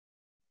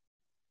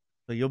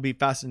 So you'll be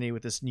fascinated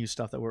with this new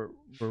stuff that we're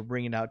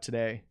bringing out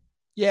today.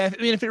 Yeah,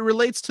 I mean, if it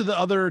relates to the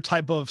other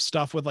type of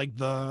stuff with like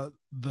the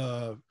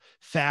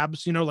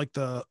fabs, like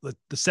the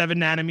 7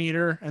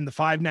 nanometer and the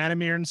 5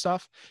 nanometer and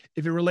stuff,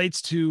 if it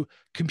relates to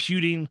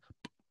computing,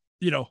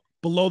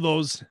 below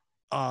those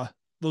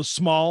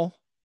small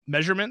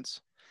measurements,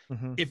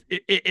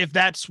 if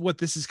that's what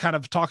this is kind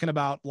of talking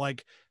about,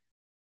 like,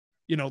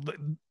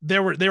 they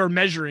were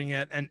measuring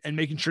it and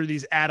making sure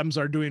these atoms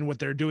are doing what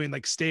they're doing,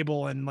 like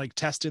stable and like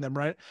testing them,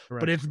 right?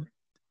 But if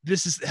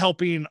this is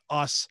helping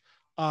us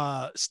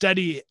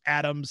study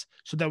atoms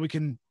so that we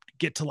can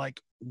get to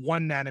like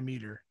 1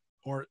 nanometer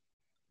or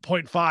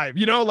 0.5,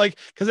 you know, like,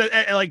 because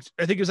like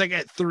I think it was like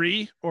at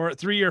 3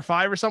 or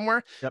 5 or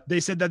somewhere. Yep. They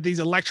said that these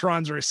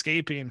electrons are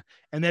escaping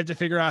and they have to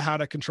figure out how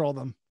to control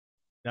them.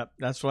 Yep.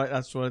 That's why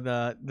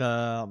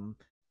the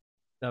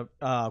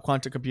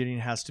quantum computing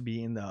has to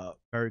be in the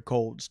very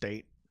cold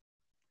state.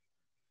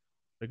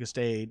 Like a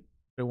state,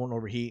 it won't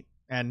overheat.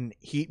 And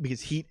heat,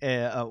 because heat,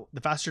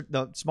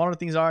 the smaller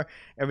things are,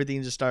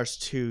 everything just starts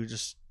to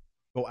just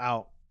go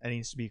out. It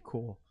needs to be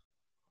cool.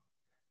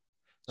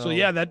 So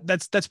yeah,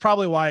 that's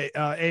probably why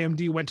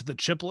AMD went to the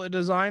chiplet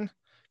design,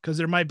 because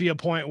there might be a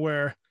point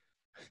where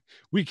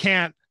we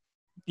can't,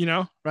 you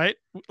know, right?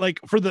 Like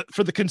for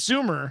the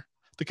consumer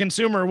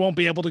won't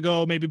be able to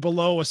go maybe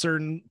below a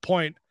certain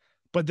point,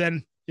 but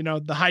then, you know,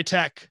 the high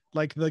tech,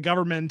 like the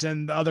government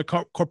and the other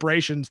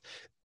corporations,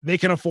 they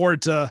can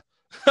afford to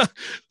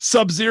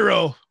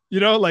sub-zero, you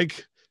know,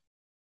 like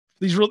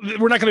we're not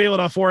going to be able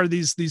to afford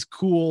these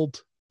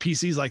cooled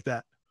PCs like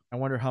that. I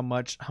wonder how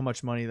much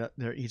money that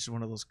each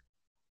one of those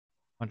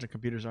quantum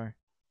computers are.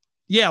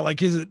 Yeah,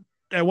 like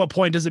at what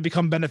point does it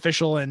become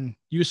beneficial and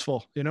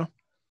useful, you know?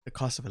 The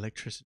cost of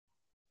electricity,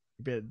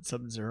 a bit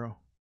sub-zero.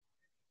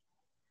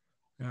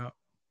 Yeah.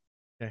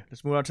 Okay,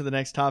 let's move on to the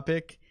next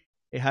topic.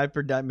 A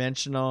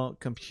hyperdimensional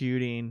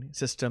computing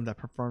system that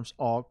performs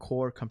all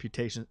core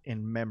computations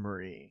in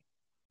memory.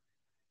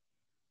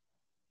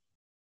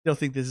 Still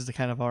think this is the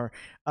kind of out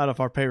of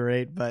our pay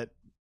rate, but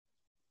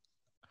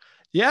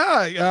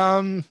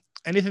yeah,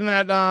 anything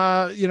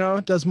that you know,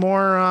 does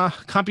more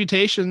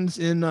computations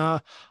in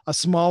a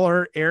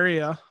smaller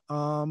area,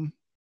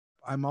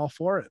 I'm all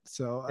for it.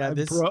 So yeah,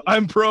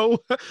 I'm pro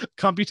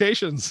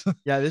computations.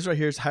 Yeah, this right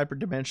here is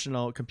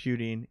hyperdimensional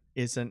computing.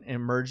 Is an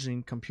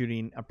emerging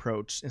computing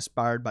approach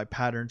inspired by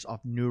patterns of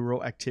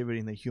neural activity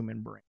in the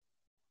human brain.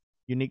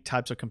 Unique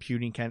types of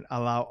computing can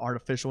allow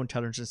artificial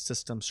intelligence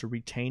systems to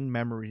retain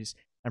memories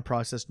and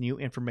process new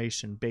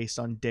information based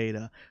on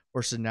data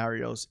or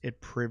scenarios it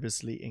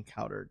previously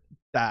encountered.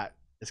 That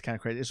is kind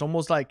of crazy. It's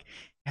almost like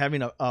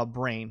having a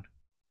brain.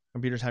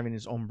 Computers having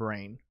its own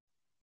brain.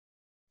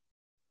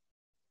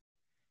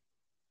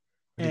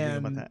 What do you think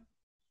about that?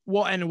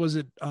 Well, and was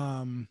it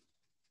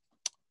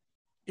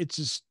it's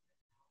just,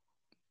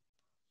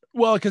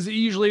 well, because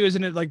usually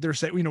isn't it like they're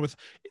saying, you know, with,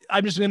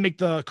 I'm just gonna make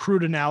the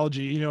crude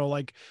analogy, you know,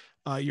 like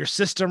your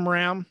system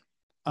RAM,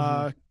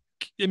 I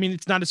mean,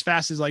 it's not as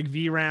fast as like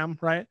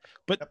VRAM, right?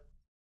 But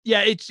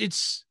yeah, it's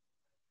just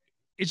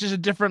a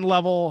different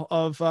level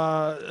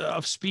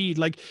of speed.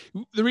 Like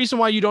the reason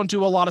why you don't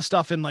do a lot of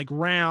stuff in like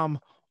RAM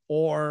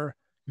or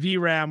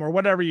VRAM or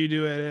whatever you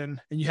do it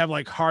in, and you have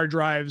like hard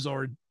drives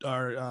or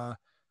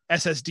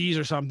SSDs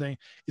or something,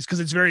 is because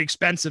it's very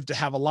expensive to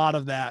have a lot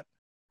of that,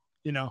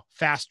 you know,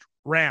 fast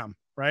RAM,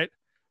 right?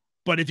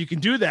 But if you can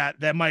do that,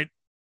 that might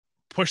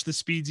push the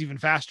speeds even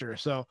faster.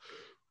 So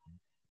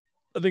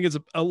I think it's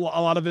a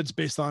lot of it's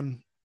based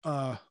on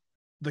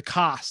the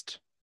cost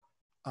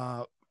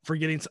for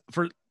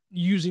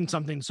using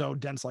something so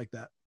dense like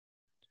that.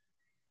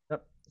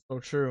 Yep, so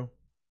true.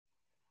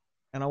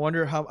 And I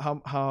wonder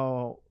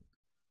how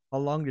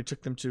long it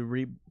took them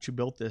to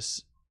build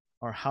this,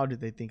 or how did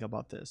they think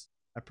about this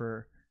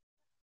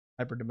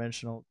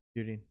hyperdimensional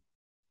computing?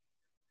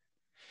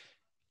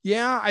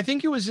 Yeah, I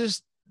think it was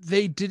just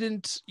they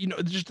didn't, you know,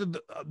 just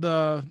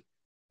the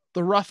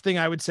rough thing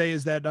I would say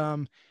is that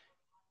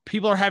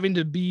people are having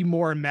to be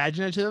more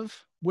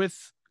imaginative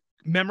with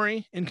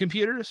memory in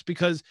computers,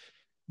 because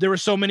there were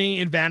so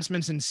many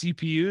advancements in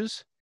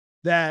CPUs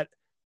that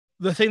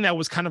the thing that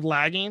was kind of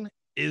lagging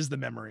is the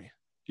memory,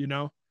 you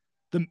know,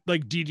 the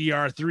like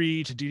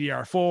DDR3 to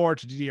DDR4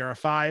 to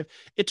DDR5.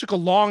 It took a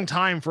long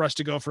time for us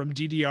to go from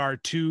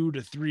DDR2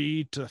 to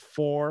 3 to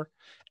 4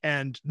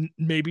 and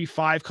maybe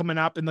 5 coming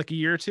up in like a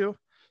year or two.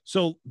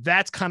 So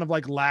that's kind of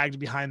like lagged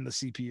behind the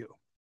CPU.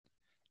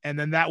 And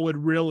then that would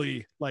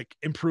really like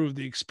improve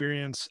the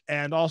experience.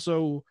 And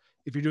also,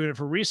 if you're doing it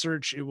for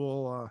research, it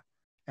will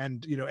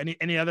and you know,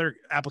 any other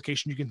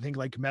application you can think,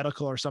 like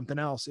medical or something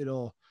else,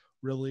 it'll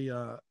really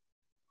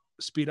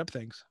speed up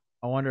things.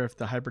 I wonder if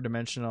the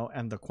hyperdimensional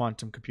and the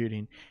quantum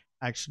computing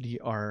actually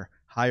are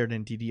higher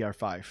than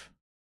DDR5.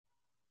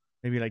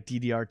 Maybe like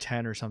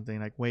DDR10 or something,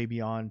 like way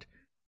beyond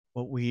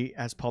what we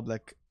as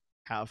public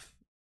have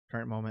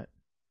current moment.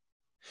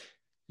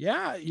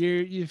 Yeah,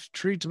 you've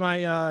treated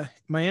my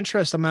my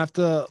interest. I'm gonna have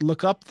to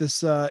look up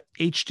this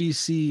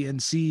HDC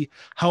and see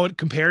how it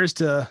compares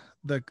to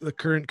the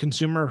current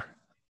consumer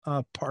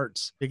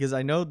parts. Because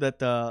I know that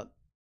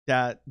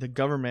the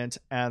government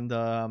and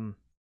the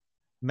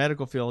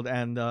medical field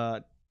and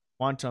the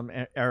quantum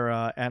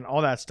era and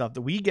all that stuff,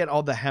 that we get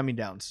all the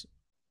hand-me-downs.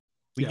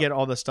 We get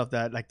all the stuff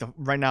that, like,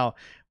 right now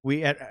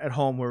we at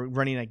home we're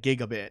running a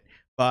gigabit,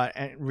 but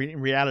in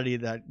reality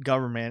the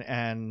government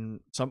and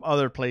some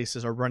other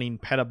places are running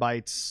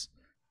petabytes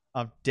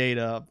of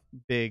data,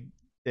 big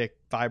thick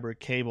fiber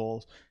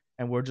cables,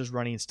 and we're just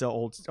running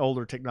still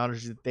older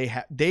technology that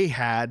they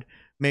had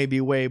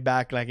maybe way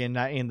back like in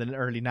the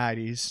early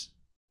 90s,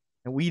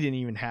 and we didn't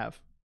even have.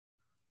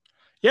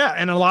 Yeah,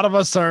 and a lot of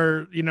us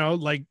are, you know,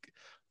 like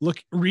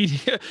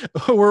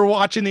we're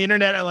watching the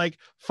internet at like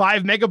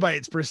 5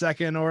 megabytes per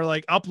second, or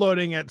like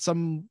uploading at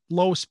some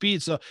low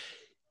speed. So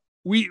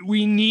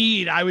we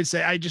need, I would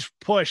say, I just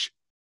push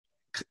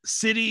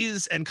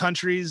cities and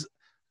countries.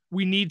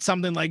 We need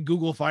something like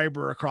Google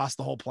Fiber across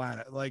the whole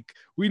planet. Like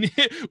we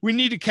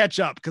need to catch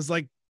up, because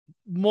like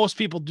most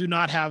people do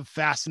not have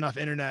fast enough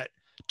internet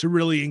to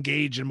really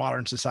engage in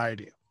modern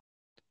society.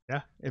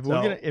 Yeah, if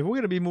we're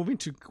gonna be moving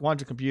to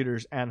quantum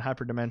computers and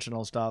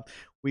hyperdimensional stuff,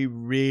 we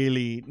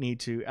really need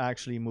to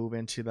actually move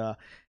into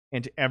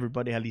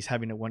everybody at least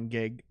having a 1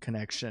 gig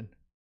connection.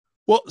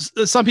 Well,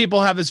 some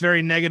people have this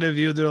very negative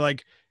view. They're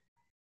like,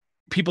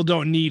 people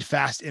don't need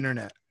fast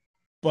internet,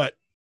 but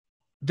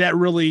that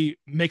really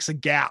makes a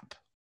gap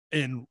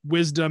in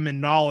wisdom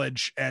and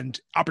knowledge and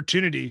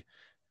opportunity.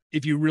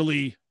 If you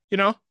really,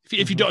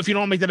 if you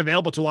don't make that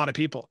available to a lot of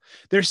people.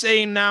 They're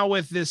saying now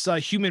with this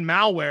human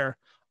malware,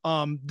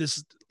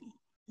 this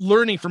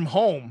learning from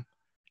home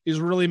is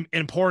really an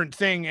important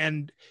thing,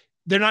 and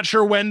they're not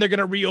sure when they're going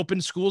to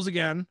reopen schools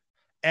again.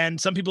 And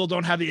some people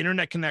don't have the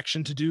internet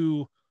connection to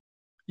do,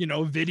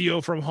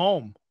 video from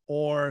home,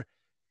 or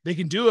they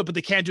can do it, but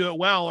they can't do it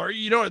well, or,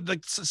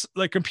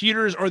 like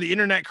computers or the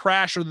internet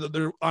crash, or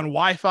they're on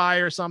Wi-Fi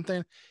or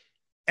something.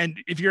 And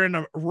if you're in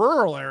a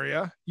rural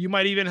area, you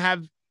might not even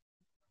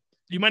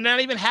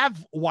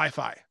have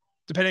Wi-Fi,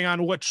 depending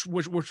on which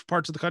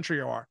parts of the country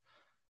you are.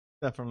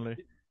 Definitely.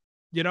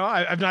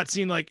 I've not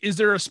seen, like, is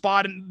there a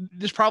spot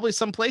there's probably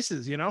some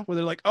places, where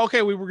they're like,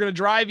 okay, we were going to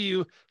drive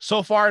you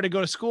so far to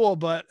go to school,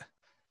 but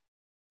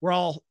we're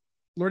all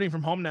learning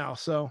from home now.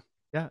 So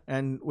yeah.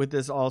 And with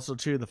this also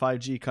too, the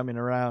 5G coming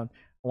around,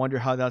 I wonder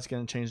how that's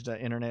going to change the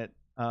internet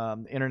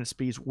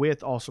speeds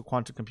with also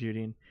quantum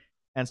computing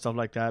and stuff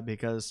like that,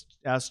 because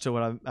as to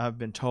what I've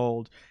been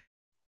told,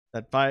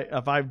 that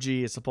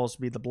 5G is supposed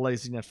to be the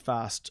blazing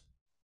fastest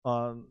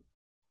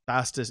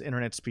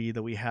internet speed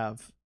that we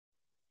have,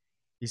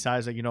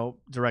 besides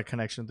direct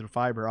connection through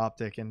fiber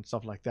optic and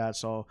stuff like that.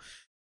 So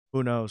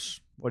who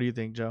knows? What do you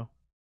think, Joe?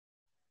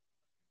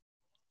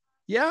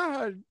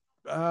 Yeah,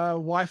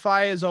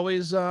 Wi-Fi is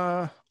always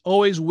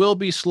will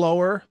be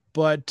slower,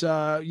 but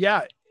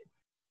yeah,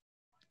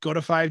 go to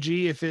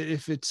 5G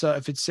if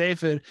it's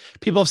safe. And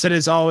people have said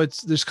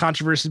there's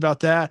controversy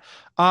about that.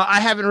 I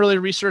haven't really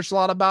researched a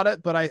lot about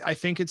it, but I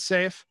think it's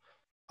safe.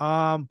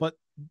 But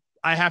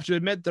I have to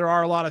admit, there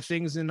are a lot of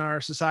things in our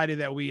society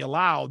that we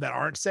allow that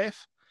aren't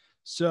safe.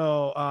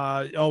 So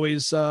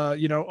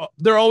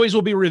there always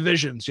will be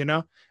revisions,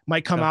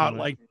 might come out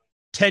like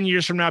 10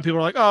 years from now. People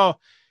are like, oh,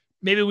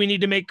 maybe we need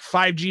to make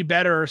 5G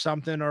better or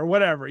something or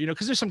whatever,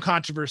 because there's some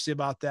controversy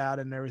about that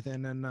and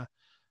everything. And,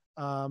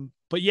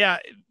 but yeah,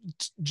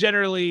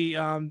 generally,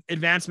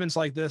 advancements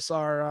like this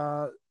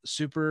are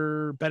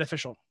super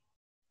beneficial.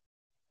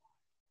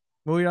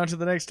 Moving on to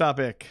the next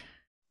topic.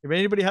 If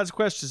anybody has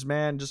questions,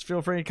 man, just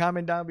feel free to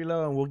comment down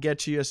below and we'll get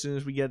to you as soon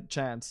as we get a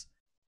chance.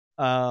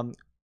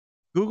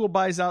 Google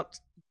buys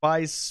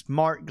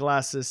smart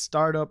glasses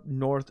startup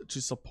North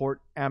to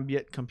support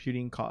ambient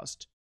computing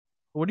cost.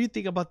 What do you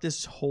think about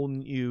this whole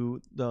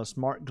the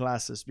smart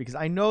glasses? Because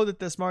I know that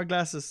the smart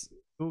glasses,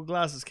 Google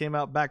Glasses, came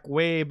out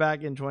way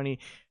back in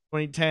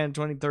 2010,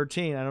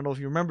 2013. I don't know if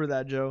you remember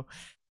that, Joe,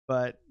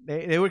 but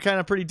they were kind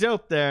of pretty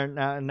dope there.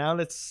 Now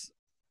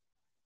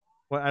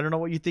I don't know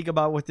what you think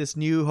about with this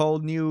whole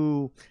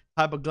new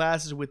type of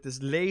glasses with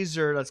this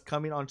laser that's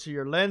coming onto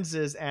your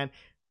lenses, and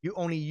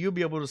you'll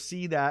be able to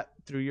see that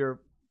through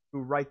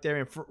right there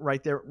in front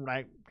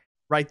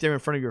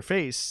of your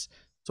face.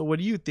 So what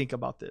do you think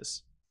about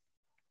this?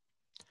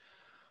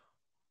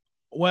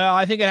 Well,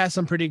 I think it has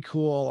some pretty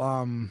cool,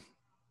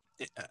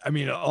 I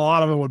mean, a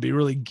lot of them would be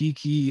really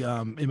geeky,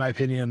 in my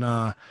opinion,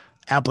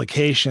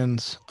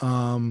 applications.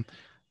 I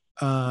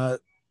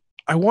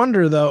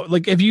wonder though,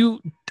 like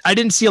I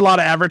didn't see a lot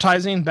of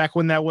advertising back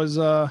when that was,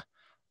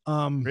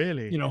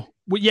 really,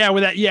 yeah,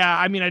 with that. Yeah.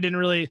 I mean, I didn't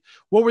really,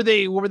 what were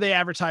they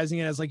advertising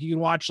it as? Like, you can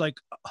watch, like,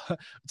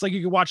 it's like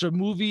you can watch a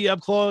movie up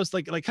close,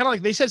 like kind of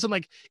like they said some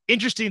like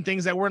interesting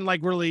things that weren't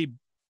like really,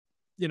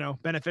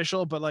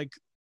 beneficial, but like,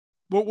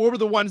 what were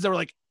the ones that were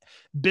like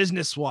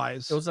business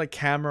wise? It was like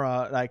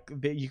camera, like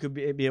you could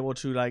be able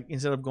to, like,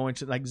 instead of going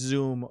to like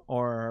Zoom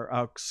or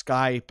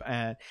Skype,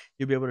 and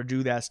you'll be able to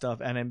do that stuff.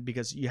 And then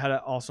because you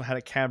also had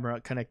a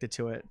camera connected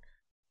to it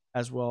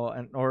as well,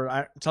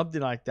 or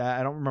something like that.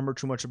 I don't remember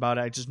too much about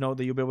it. I just know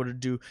that you'll be able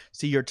to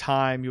see your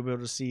time. You'll be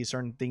able to see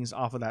certain things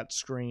off of that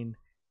screen.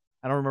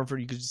 I don't remember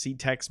if you could see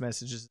text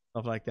messages,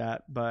 stuff like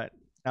that. But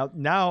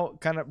now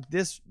kind of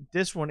this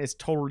one is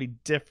totally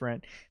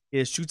different.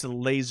 It shoots a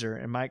laser,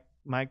 and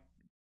my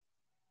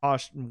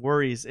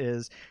worries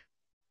is,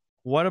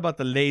 what about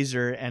the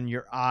laser and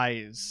your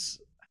eyes?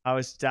 How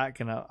is that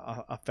gonna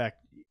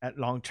affect at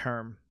long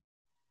term?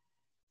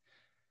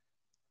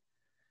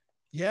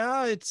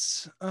 Yeah,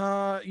 it's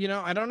I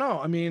don't know.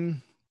 I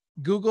mean,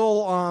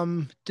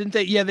 Google didn't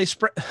they? Yeah,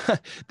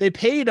 they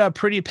paid a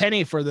pretty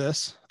penny for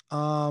this.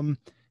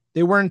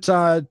 They weren't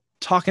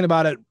talking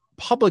about it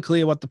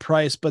publicly about the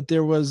price, but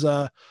there was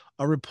a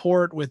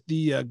report with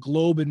the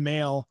Globe and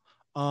Mail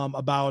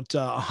about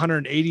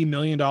 $180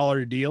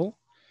 million deal.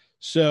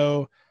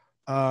 So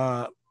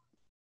I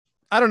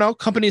don't know.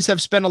 Companies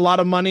have spent a lot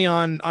of money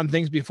on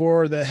things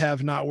before that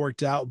have not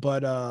worked out,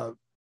 but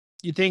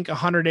you think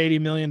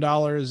 $180 million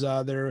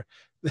there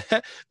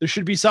there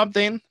should be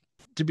something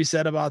to be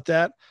said about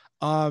that.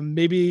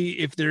 Maybe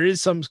if there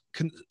is some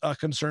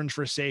concerns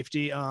for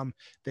safety,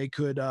 they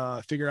could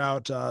figure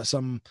out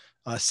some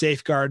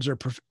safeguards or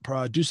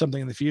do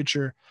something in the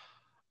future.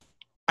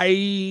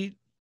 I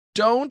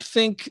don't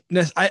think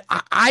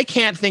I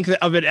can't think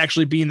of it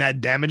actually being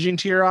that damaging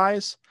to your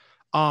eyes.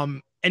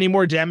 Any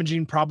more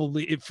damaging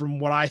probably from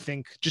what I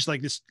think, just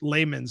like this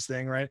layman's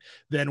thing, right?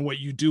 Than what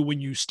you do when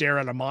you stare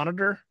at a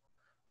monitor,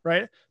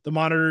 right? The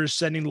monitor is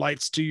sending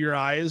lights to your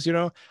eyes, you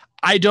know.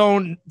 I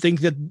don't think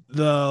that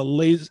the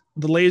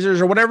lasers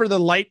or whatever the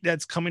light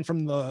that's coming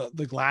from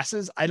the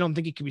glasses, I don't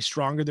think it can be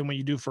stronger than what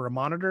you do for a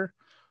monitor.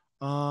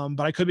 But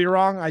I could be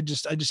wrong. I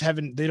just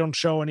haven't, they don't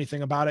show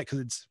anything about it because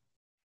it's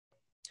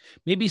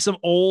maybe some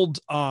old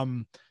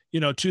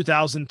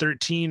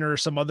 2013 or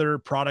some other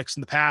products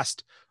in the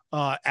past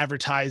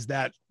advertised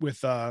that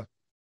with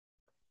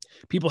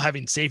people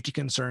having safety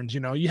concerns.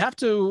 You have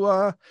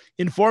to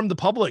inform the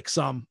public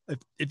some.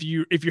 If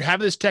you have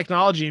this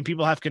technology and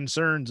people have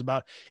concerns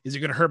about, is it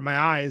going to hurt my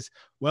eyes?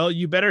 Well,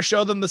 you better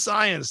show them the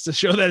science to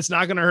show that it's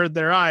not going to hurt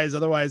their eyes.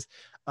 Otherwise,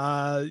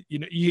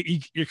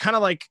 you're kind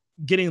of like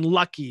getting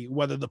lucky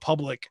whether the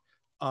public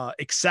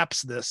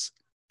accepts this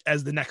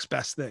as the next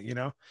best thing,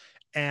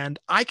 And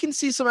I can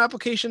see some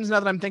applications now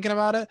that I'm thinking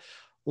about it.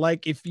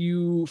 Like if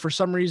you, for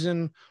some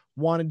reason,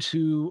 wanted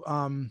to,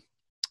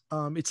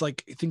 it's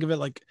like, think of it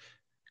like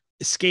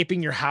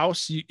escaping your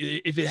house.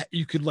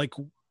 You could like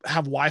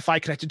have Wi-Fi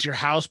connected to your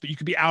house, but you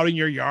could be out in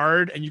your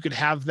yard and you could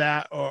have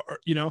that, or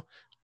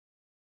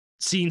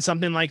seeing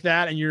something like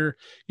that, and you're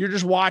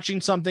just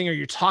watching something, or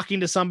you're talking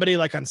to somebody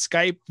like on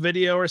Skype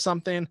video or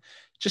something,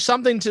 just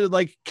something to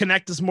like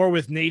connect us more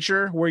with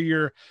nature, where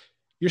you're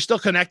still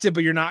connected,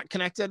 but you're not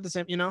connected at the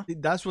same,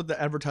 That's what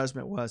the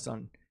advertisement was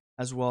on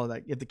as well.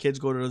 Like if the kids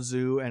go to the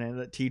zoo and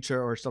a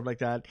teacher or stuff like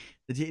that,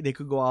 they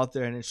could go out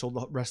there and show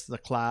the rest of the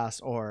class,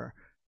 or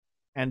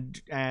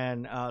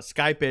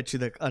Skype it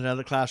to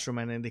another classroom,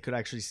 and then they could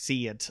actually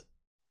see it,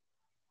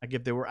 like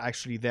if they were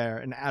actually there,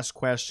 and ask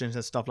questions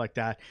and stuff like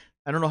that.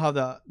 I don't know how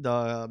the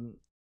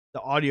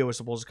audio is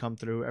supposed to come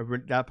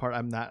through. That part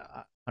I'm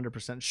not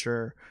 100%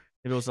 sure.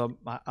 If it was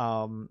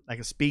like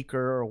a speaker,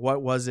 or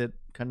what was it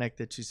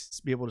connected to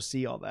be able to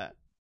see all that?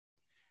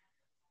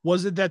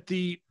 Was it that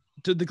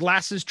did the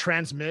glasses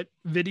transmit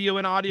video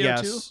and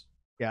audio too?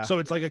 Yeah. So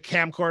it's like a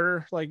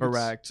camcorder, like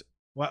correct.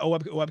 A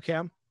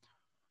webcam.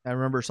 I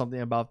remember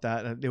something about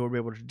that. They would be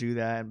able to do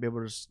that and be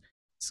able to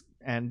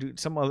and do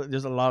some other.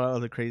 There's a lot of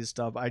other crazy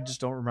stuff. I just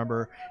don't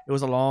remember. It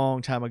was a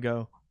long time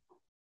ago.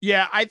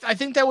 Yeah, I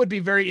think that would be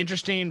very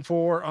interesting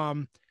for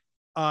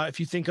if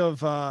you think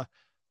of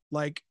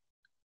like,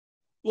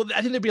 well,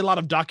 I think there'd be a lot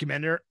of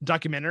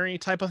documentary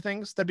type of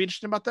things that'd be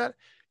interesting about that.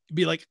 It'd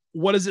be like,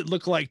 what does it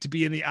look like to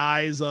be in the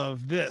eyes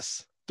of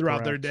this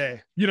throughout their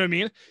day? You know what I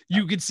mean?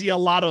 You could see a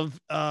lot of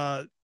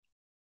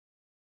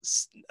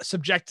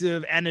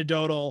subjective,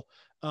 anecdotal.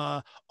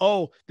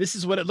 This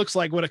is what it looks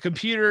like when a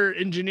computer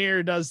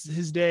engineer does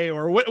his day,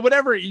 or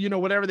whatever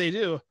they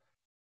do,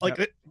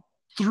 like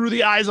through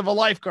the eyes of a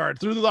lifeguard,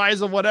 through the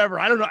eyes of whatever.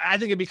 I don't know. I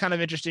think it'd be kind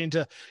of interesting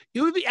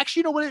it would be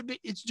actually, what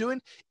it's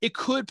doing. It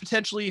could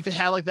potentially, if it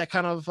had like that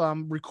kind of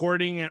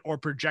recording or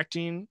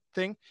projecting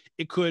thing,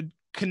 it could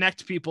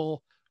connect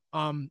people,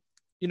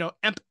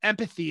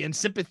 empathy and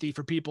sympathy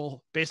for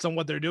people based on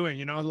what they're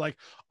doing, like,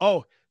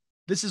 oh,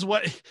 this is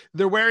what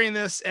they're wearing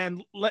this,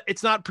 and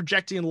it's not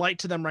projecting light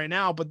to them right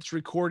now, but it's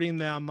recording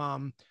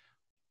them.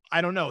 I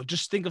don't know.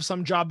 Just think of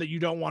some job that you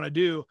don't want to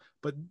do,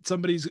 but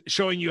somebody's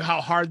showing you how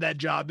hard that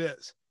job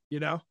is,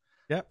 Yeah.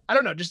 I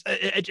don't know. Just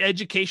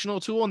educational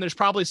tool. And there's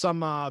probably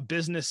some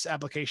business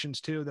applications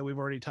too that we've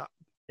already taught.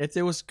 If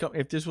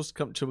this was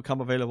to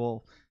become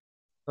available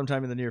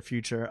sometime in the near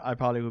future, I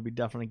probably would be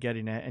definitely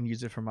getting it and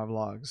use it for my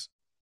vlogs.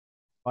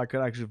 I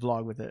could actually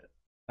vlog with it.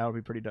 That would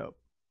be pretty dope.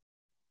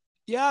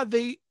 Yeah,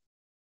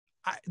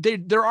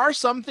 there are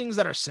some things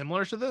that are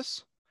similar to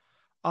this.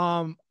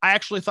 I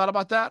actually thought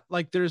about that.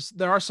 Like there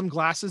are some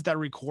glasses that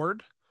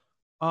record.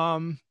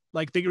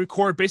 Like they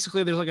record,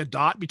 basically there's like a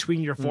dot between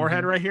your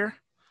forehead right here.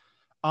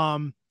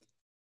 I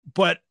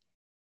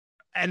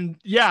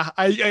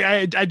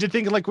did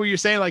think like what you're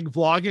saying, like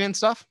vlogging and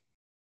stuff.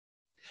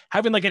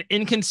 Having like an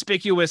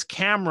inconspicuous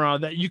camera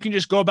that you can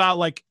just go about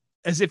like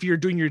as if you're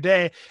doing your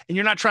day, and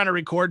you're not trying to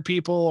record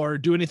people or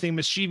do anything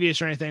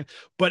mischievous or anything.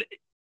 But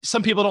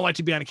some people don't like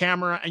to be on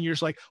camera, and you're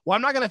just like, well,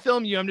 I'm not going to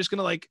film you. I'm just going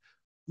to like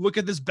look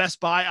at this Best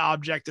Buy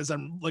object as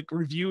I'm like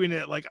reviewing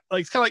it. Like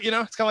it's kind of like,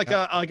 it's kind of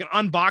like like an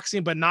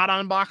unboxing, but not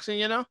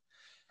unboxing,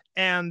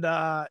 And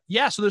so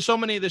there's so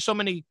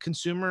many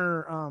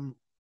consumer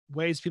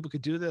ways people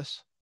could do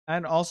this.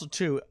 And also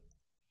too,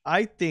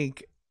 I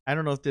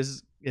don't know if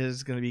this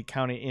is going to be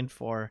counting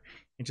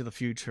into the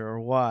future or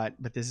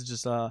what, but this is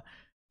just a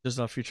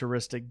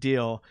futuristic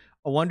deal.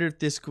 I wonder if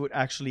this could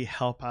actually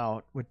help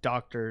out with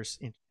doctors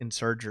in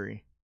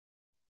surgery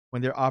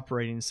when they're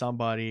operating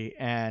somebody,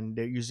 and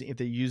if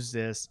they use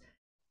this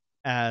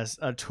as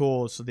a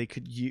tool, so they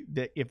could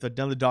if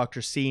another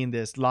doctor seeing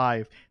this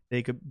live,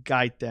 they could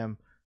guide them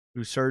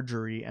through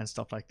surgery and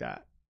stuff like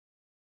that.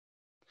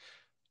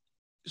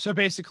 So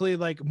basically,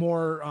 like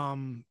more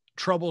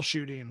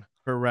troubleshooting.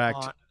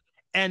 Correct.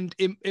 And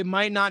it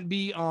might not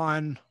be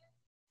on,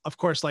 of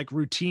course, like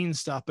routine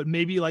stuff, but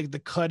maybe like the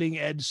cutting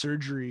edge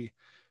surgery.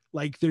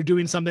 Like they're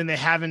doing something they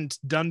haven't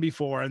done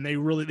before, and they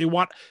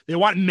want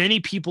many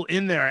people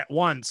in there at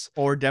once,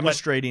 or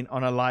demonstrating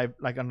on a live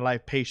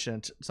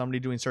patient, somebody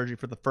doing surgery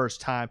for the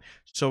first time,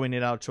 showing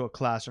it out to a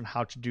class on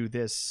how to do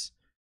this.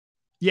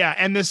 Yeah,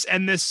 and this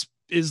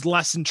is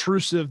less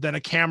intrusive than a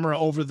camera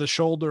over the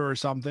shoulder or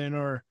something,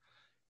 or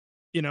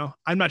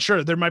I'm not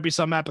sure. There might be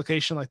some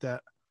application like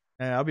that.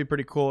 Yeah, that'd be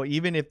pretty cool.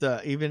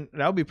 That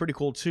would be pretty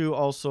cool too.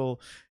 Also,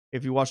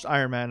 if you watched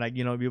Iron Man, like,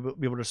 be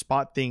able to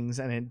spot things,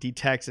 and it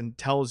detects and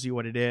tells you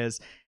what it is.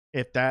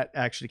 If that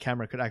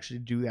camera could actually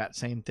do that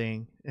same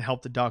thing and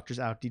help the doctors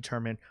out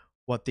determine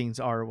what things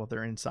are while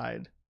they're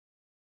inside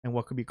and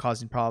what could be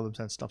causing problems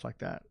and stuff like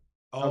that.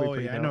 Oh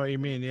yeah, dope. I know what you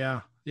mean.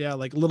 Yeah. Yeah.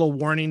 Like little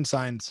warning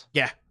signs.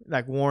 Yeah.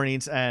 Like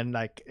warnings and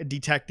like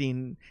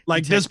detecting.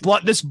 Like this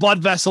blood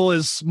vessel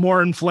is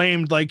more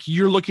inflamed. Like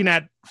you're looking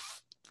at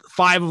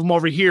 5 of them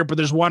over here, but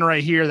there's one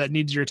right here that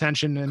needs your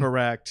attention. And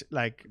correct.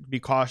 Like be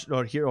cautious,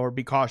 or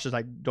be cautious.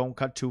 Like don't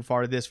cut too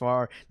far, this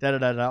far,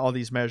 all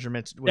these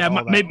measurements. Yeah.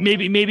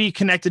 Maybe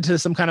connected to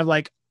some kind of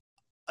like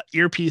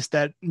earpiece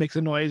that makes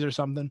a noise or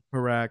something.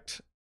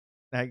 Correct.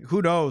 Like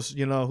who knows,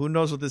 who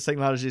knows what this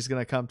technology is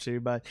going to come to,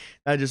 but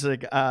that's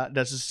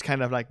just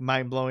kind of like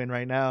mind blowing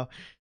right now.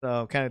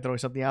 So kind of throwing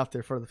something out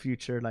there for the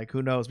future. Like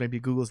who knows, maybe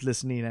Google's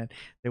listening and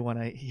they want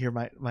to hear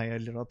my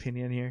little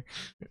opinion here.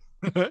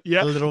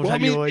 Yeah. A little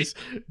tiny voice.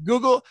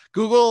 Google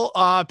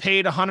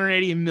paid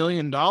 $180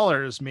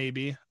 million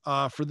maybe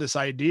for this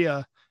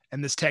idea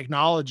and this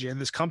technology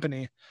and this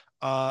company.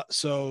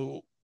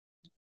 So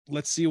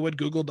let's see what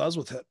Google does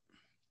with it.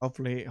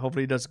 Hopefully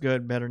it does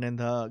good, better than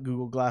the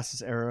Google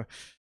Glasses era.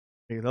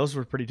 Those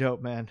were pretty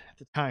dope, man, at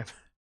the time.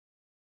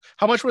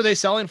 How much were they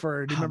selling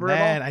for? Do you remember?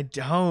 Man, I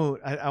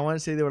don't. I want to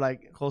say they were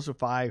like close to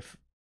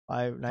 500,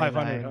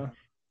 huh?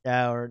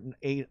 Yeah, or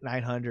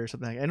 900 or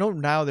something. I know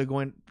now they're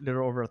going a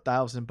little over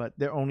 1,000, but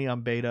they're only on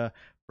beta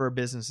for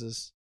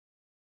businesses.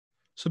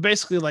 So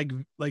basically, like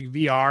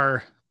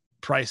VR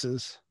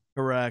prices.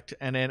 Correct.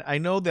 And then I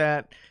know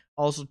that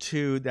also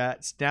too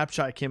that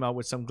Snapshot came out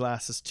with some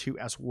glasses too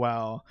as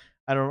well.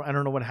 I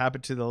don't know what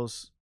happened to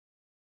those.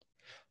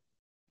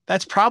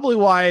 That's probably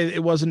why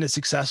it wasn't as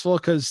successful,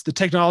 because the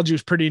technology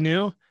was pretty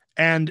new.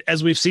 And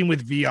as we've seen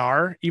with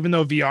VR, even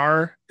though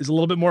VR is a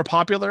little bit more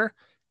popular,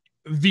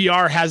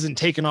 VR hasn't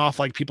taken off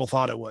like people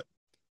thought it would.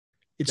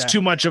 It's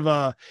too much of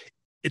a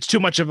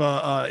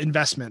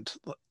investment.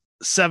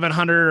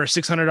 $700 or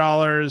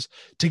 $600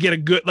 to get a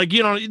good, like,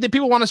 the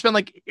people want to spend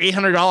like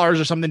 $800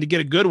 or something to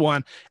get a good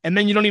one. And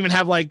then you don't even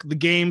have like the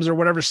games or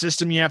whatever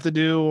system you have to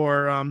do,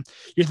 or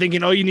you're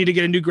thinking, oh, you need to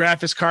get a new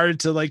graphics card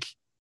to like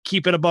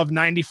keep it above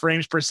 90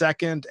 frames per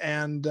second.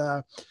 And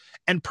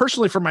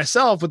personally for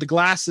myself with the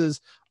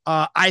glasses,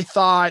 I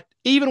thought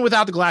even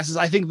without the glasses,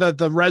 I think that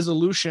the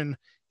resolution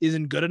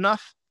isn't good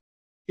enough,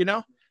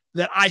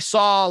 that I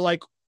saw.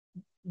 Like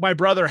my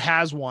brother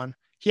has one.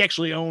 He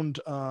actually owned,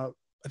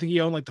 I think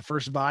he owned like the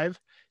first Vive.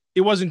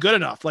 It wasn't good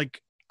enough.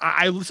 Like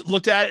I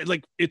looked at it,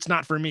 like it's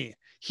not for me.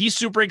 He's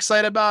super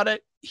excited about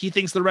it. He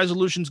thinks the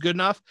resolution's good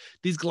enough.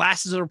 These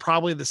glasses are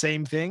probably the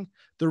same thing.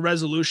 The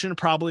resolution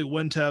probably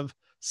wouldn't have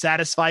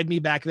satisfied me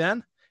back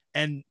then.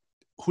 And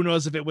who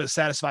knows if it would have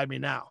satisfied me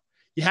now.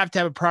 You have to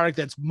have a product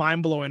that's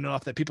mind blowing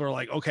enough that people are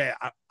like, okay,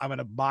 I'm going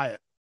to buy it.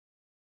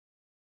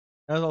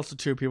 That's also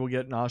too, people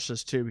get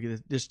nauseous too,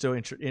 because they're still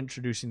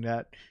introducing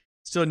that.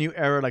 Still a new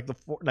era, like the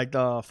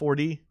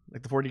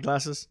 4D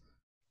glasses.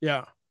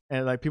 Yeah.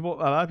 And like a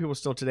lot of people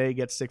still today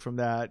get sick from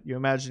that. You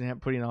imagine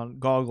him putting on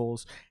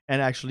goggles and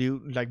actually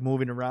like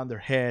moving around their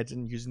heads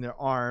and using their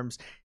arms,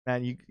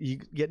 and you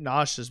get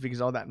nauseous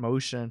because of all that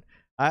motion.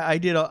 I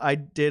did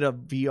a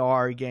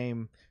VR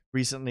game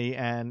recently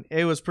and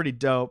it was pretty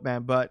dope,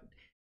 man. But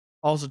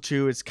also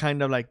too, it's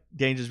kind of like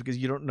dangerous because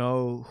you don't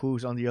know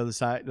who's on the other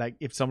side. Like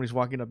if somebody's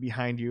walking up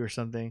behind you or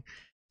something.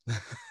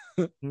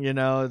 It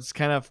is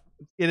kind of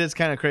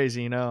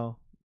crazy,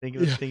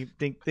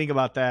 think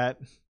about that.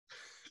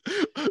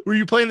 Were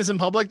you playing this in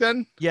public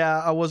then? Yeah,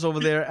 I was over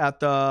there at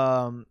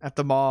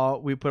the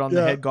mall. We put on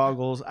the head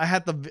goggles. I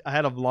had a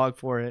vlog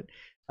for it,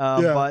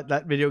 but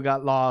that video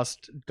got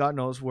lost. God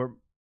knows where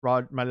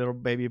my little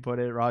baby put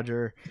it,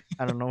 Roger.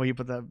 I don't know where he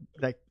put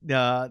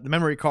the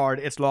memory card.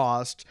 It's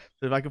lost.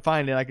 So if I could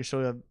find it, I could show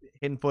you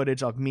hidden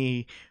footage of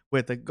me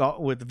with the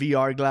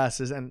VR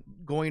glasses and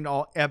going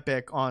all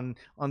epic on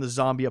the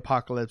zombie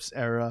apocalypse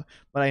era.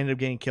 But I ended up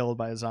getting killed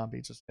by a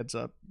zombie. Just heads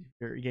up, if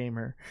you're a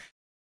gamer.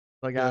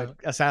 So I got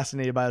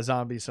assassinated by a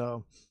zombie.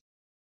 So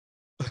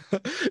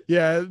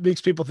yeah, it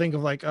makes people think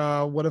of like,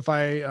 what if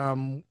I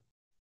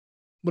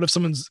what if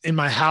someone's in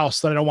my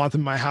house that I don't want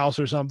them in my house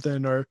or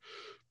something? Or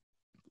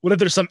what if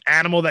there's some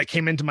animal that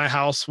came into my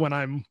house when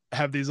I'm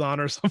have these on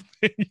or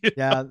something?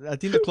 Yeah, I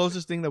think the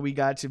closest thing that we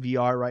got to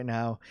VR right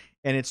now,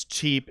 and it's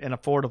cheap and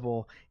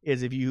affordable,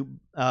 is if you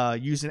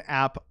use an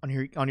app on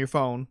your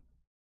phone.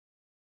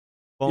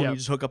 Phone, Yeah. you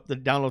just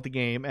download the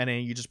game, and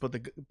then you just put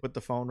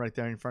the phone right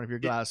there in front of your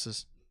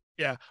glasses.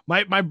 Yeah.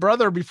 My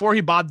brother, before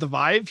he bought the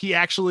Vive, he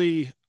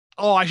actually,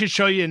 oh, I should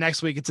show you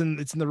next week. It's in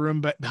the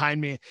room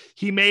behind me.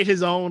 He made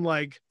his own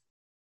like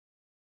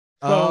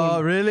phone.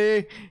 Oh,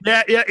 really?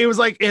 Yeah, yeah. It has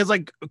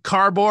like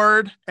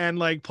cardboard and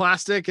like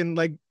plastic and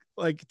like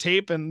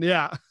tape and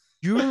yeah.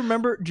 Do you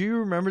remember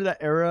that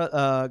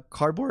era?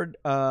 Cardboard.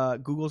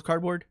 Google's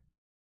cardboard.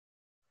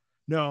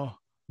 No.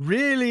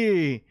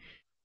 Really?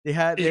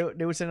 They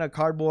would send a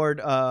cardboard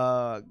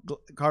and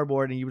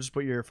you would just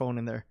put your phone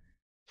in there.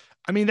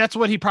 I mean, that's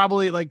what he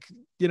probably like.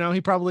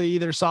 He probably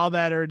either saw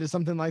that or did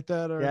something like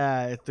that. Or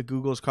Yeah, it's the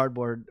Google's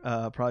cardboard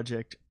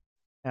project.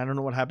 I don't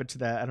know what happened to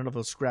that. I don't know if it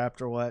was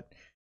scrapped or what.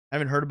 I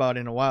haven't heard about it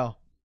in a while.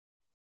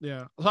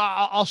 Yeah, so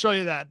I'll show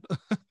you that.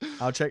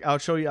 I'll check. I'll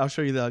show you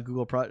the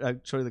Google I'll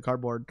show you the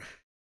cardboard.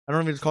 I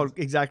don't know if it's called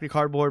exactly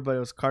cardboard, but it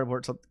was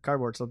cardboard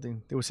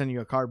something. They would send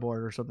you a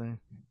cardboard or something.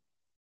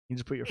 You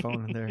just put your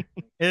phone in there.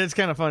 It's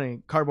kind of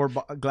funny. Cardboard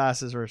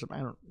glasses or something.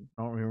 I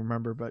don't really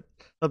remember, but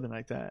something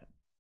like that.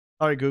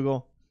 Sorry,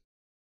 Google.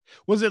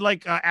 Was it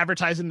like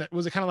advertising that?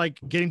 Was it kind of like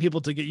getting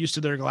people to get used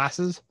to their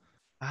glasses?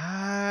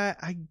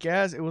 I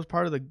guess it was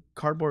part of the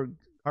cardboard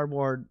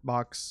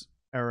box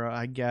era,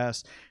 I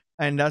guess.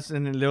 And a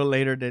little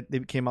later that they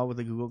came out with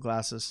the Google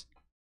glasses.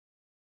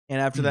 And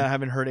after that, I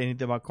haven't heard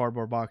anything about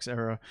cardboard box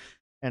era.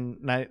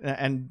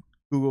 And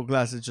Google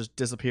glasses just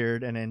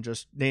disappeared, and then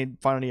they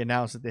finally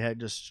announced that they had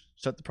just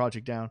shut the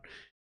project down.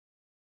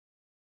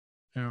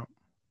 Yeah.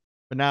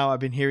 But now I've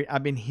been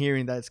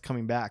hearing that it's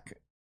coming back,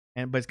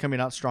 but it's coming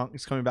out strong.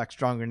 It's coming back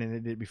stronger than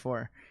it did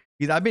before.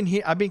 Because I've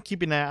been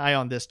keeping an eye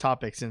on this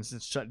topic since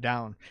it's shut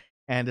down,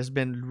 and there's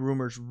been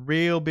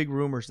real big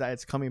rumors that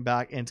it's coming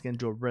back and it's going to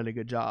do a really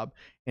good job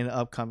in the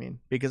upcoming,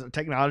 because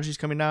technology is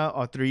coming out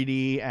on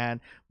 3D and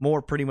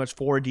more pretty much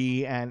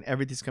 4D, and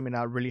everything's coming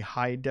out really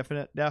high def.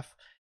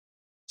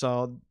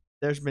 So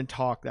there's been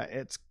talk that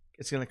it's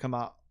going to come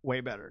out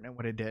way better than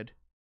what it did,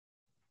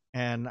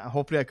 and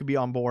hopefully I could be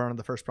on board on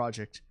the first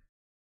project.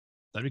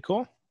 That'd be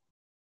cool.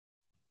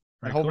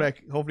 And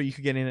hopefully you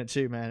could get in it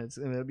too, man.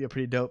 It'll be a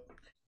pretty dope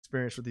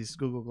experience with these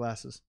Google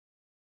glasses.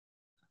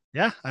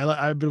 Yeah,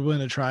 I've been willing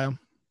to try them.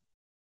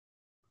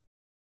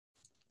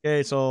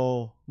 Okay,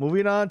 so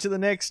moving on to the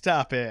next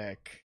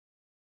topic.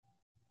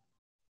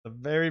 A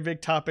very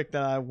big topic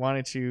that I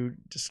wanted to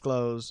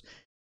disclose.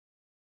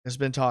 There's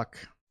been talk.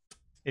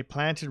 A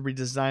plan to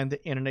redesign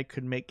the internet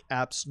could make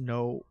apps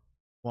no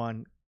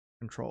one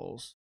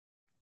controls.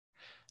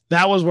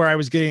 That was where I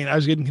was getting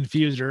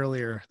confused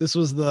earlier. This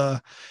was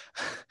the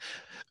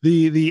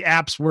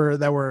apps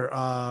that were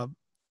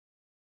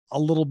a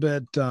little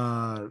bit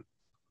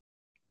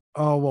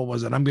what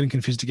was it? I'm getting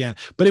confused again.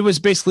 But it was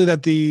basically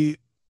that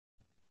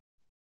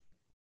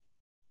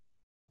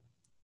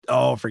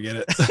forget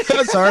it.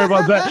 Sorry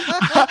about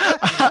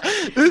that.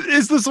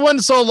 Is this one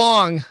so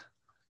long?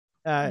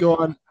 Go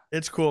on.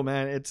 It's cool,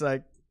 man. It's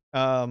like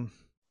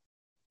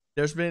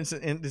there's been,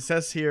 it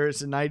says here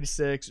it's in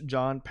 96,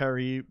 John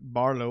Perry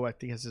Barlow, I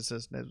think it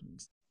says,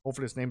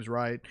 hopefully his name is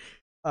right,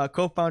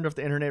 co-founder of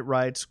the internet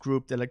rights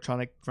group the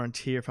Electronic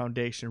Frontier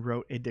Foundation,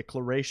 wrote a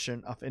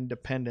Declaration of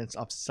Independence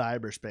of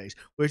Cyberspace,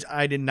 which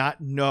I did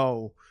not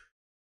know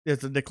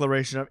is a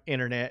declaration of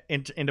internet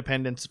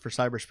independence for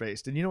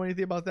cyberspace. Did you know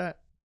anything about that?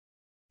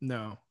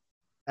 No.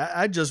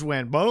 I just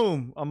went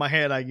boom on my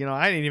head. I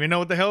didn't even know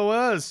what the hell it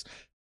was.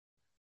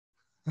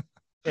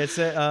 It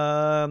said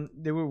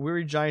they were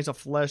weary giants of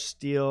flesh,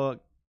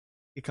 steel.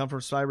 It come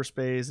from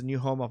cyberspace, a new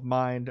home of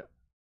mind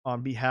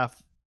on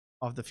behalf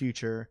of the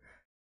future.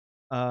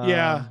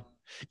 Yeah.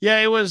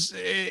 It was.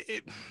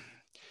 They're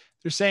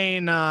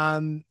saying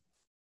the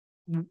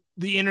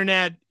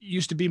internet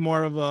used to be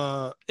more of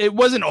a. It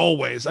wasn't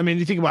always. I mean,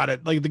 you think about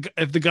it. Like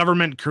if the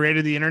government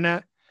created the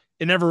internet,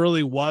 it never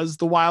really was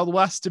the Wild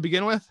West to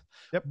begin with.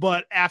 Yep.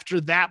 But after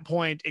that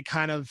point, it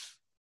kind of.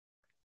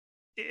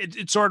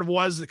 It sort of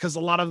was, because a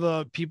lot of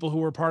the people who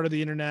were part of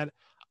the internet,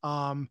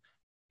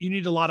 you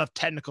need a lot of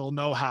technical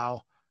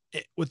know-how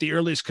with the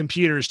earliest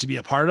computers to be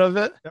a part of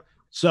it. Yep.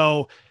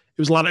 So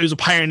it was a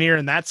pioneer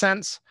in that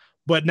sense.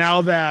 But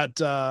now that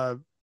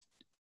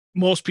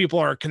most people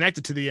are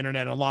connected to the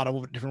internet in a lot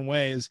of different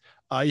ways,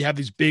 you have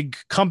these big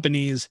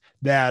companies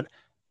that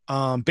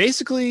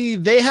basically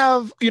they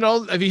have,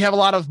 if you have a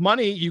lot of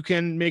money, you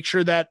can make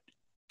sure that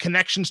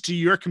connections to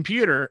your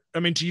computer,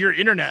 to your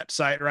internet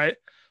site, right,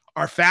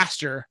 are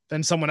faster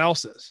than someone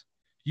else's.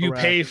 You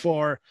Correct. Pay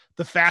for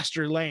the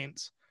faster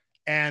lanes.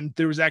 And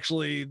there was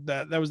actually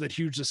that was that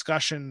huge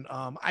discussion.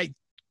 I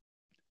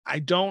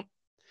don't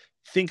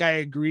think I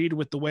agreed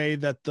with the way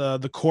that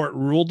the court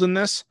ruled in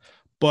this,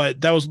 but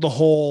that was the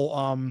whole,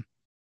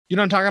 you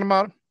know what I'm talking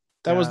about?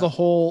 That was the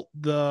whole,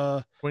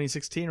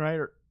 2016, right?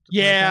 Or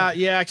Yeah, like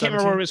yeah. I can't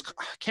remember 17? what it was.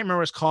 I can't remember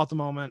what it's called at the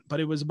moment,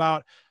 but it was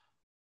about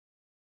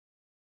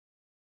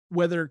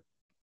whether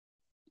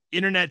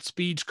internet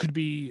speeds could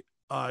be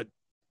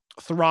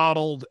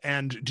throttled,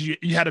 and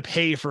you had to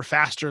pay for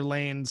faster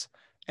lanes.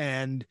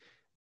 And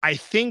I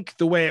think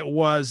the way it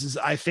was is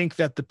I think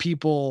that the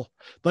people,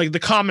 like the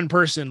common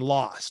person,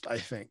 lost. I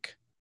think.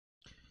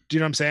 Do you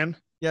know what I'm saying?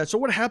 Yeah. So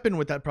what happened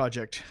with that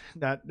project?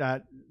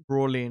 That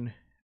rolling.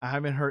 I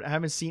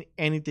haven't seen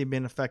anything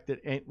been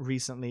affected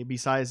recently.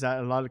 Besides that,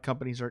 a lot of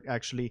companies are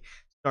actually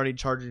starting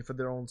charging for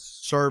their own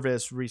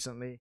service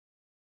recently.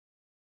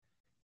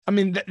 I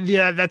mean,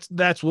 yeah,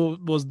 that's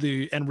what was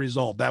the end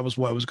result. That was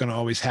what was going to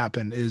always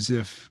happen, is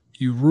if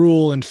you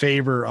rule in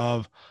favor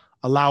of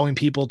allowing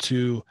people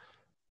to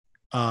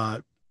uh,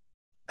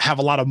 have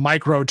a lot of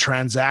micro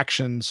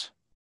transactions,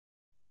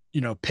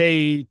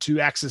 pay to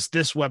access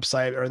this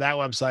website or that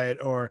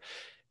website,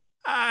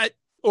 uh,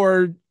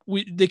 or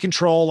they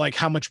control like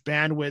how much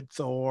bandwidth,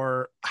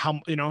 or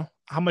how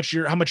much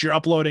you're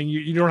uploading.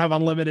 You don't have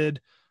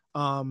unlimited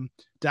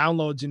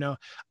downloads.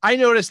 I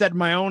noticed that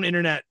my own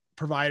internet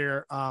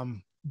provider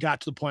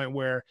got to the point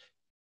where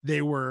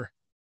they were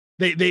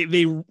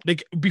they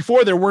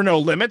before there were no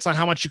limits on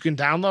how much you can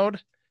download.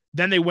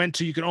 Then they went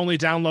to, you can only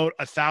download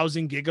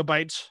 1,000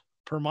 GB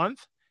per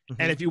month.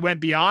 Mm-hmm. And if you went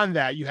beyond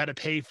that, you had to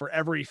pay for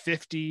every every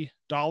 50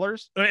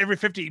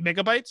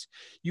 megabytes,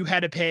 you had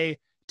to pay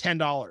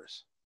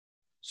 $10.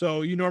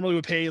 So you normally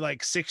would pay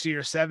like 60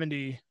 or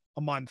 70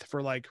 a month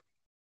for like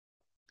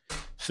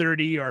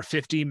 30 or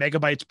 50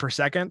 megabytes per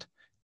second,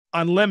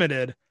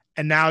 unlimited.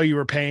 And now you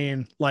were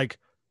paying like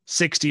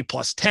 60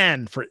 plus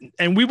 10 for,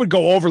 and we would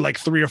go over like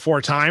 3 or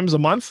 4 times a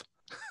month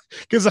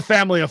because a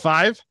family of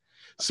 5.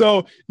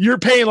 So you're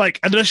paying like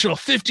additional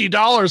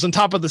 $50 on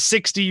top of the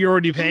 60 you're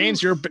already paying.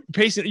 So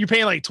you're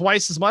paying like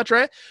twice as much,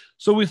 right?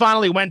 So we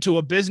finally went to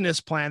a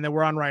business plan that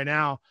we're on right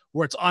now,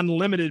 where it's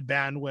unlimited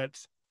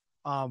bandwidth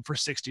for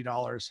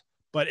 $60,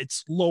 but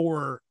it's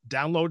lower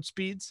download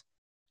speeds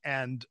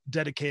and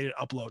dedicated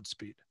upload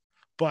speed.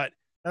 But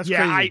That's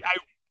yeah, crazy.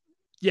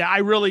 I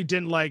really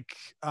didn't like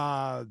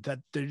that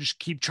they just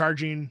keep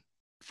charging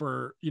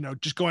for,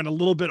 just going a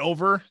little bit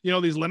over,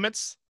 these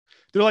limits.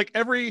 They're like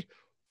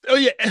oh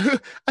yeah,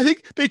 I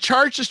think they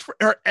charge just for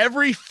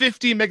every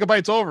 50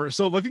 megabytes over.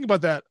 So like, think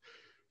about that.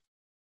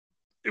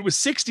 It was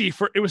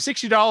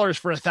 $60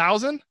 for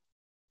 1,000.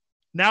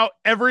 Now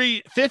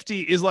every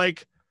 50 is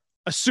like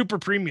a super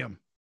premium.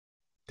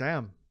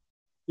 Damn.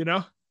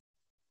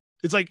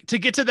 It's like to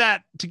get to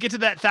that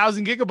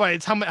 1,000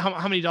 gigabytes. How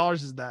many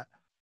dollars is that?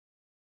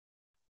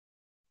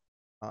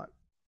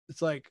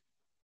 It's like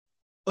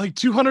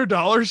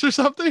 $200 or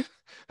something.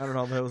 I don't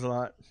know. That was a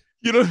lot.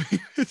 You know what I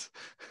mean?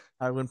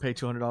 I wouldn't pay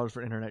 $200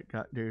 for internet,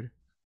 dude.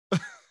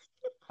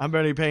 I'm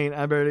barely paying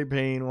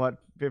what,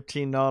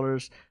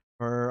 $15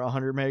 for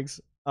 100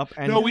 megs up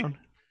and down.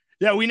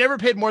 We never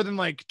paid more than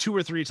like 2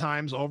 or 3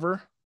 times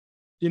over.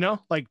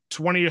 Like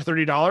 $20 or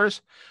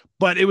 $30,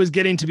 but it was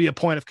getting to be a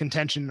point of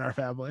contention in our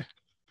family.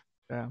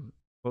 Yeah.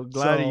 Well,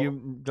 glad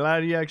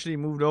you actually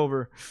moved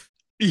over.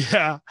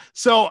 Yeah.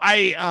 So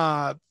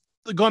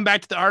going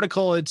back to the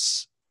article,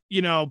 it's,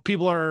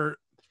 people are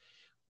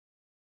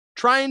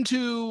trying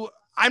to,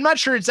 I'm not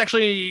sure it's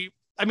actually,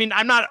 I mean,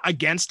 I'm not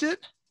against it,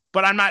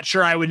 but I'm not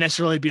sure I would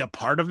necessarily be a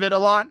part of it a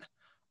lot.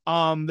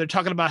 They're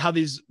talking about how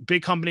these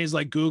big companies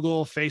like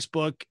Google,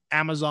 Facebook,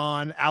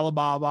 Amazon,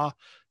 Alibaba,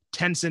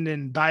 Tencent,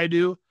 and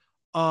Baidu,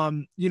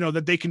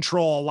 that they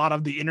control a lot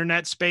of the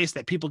internet space,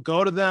 that people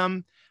go to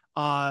them.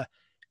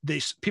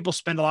 People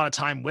spend a lot of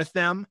time with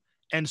them.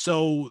 And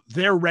so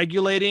they're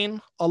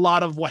regulating a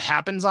lot of what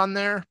happens on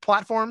their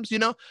platforms,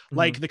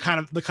 like the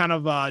kind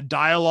of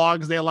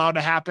dialogues they allow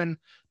to happen,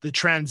 the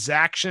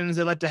transactions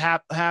they let to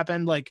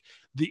happen, like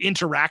the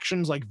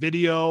interactions, like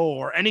video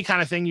or any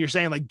kind of thing you're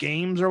saying, like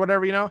games or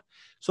whatever.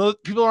 So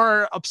people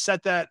are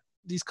upset that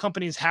these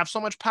companies have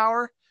so much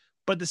power,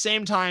 but at the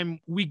same time,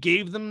 we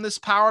gave them this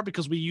power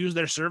because we use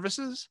their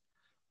services.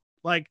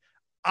 Like,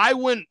 I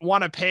wouldn't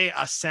want to pay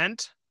a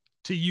cent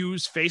to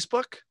use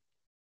Facebook.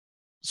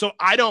 So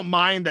I don't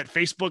mind that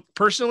Facebook,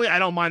 personally, I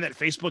don't mind that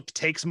Facebook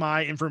takes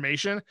my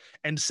information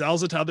and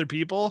sells it to other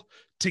people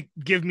to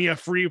give me a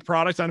free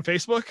product on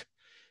Facebook.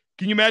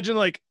 Can you imagine,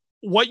 like,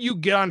 what you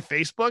get on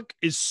Facebook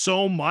is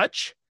so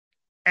much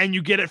and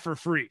you get it for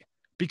free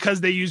because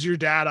they use your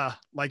data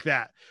like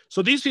that.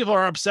 So these people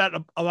are upset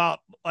about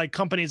like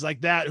companies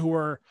like that who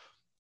are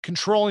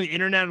controlling the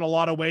internet in a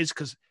lot of ways,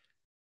 because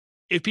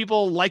if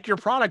people like your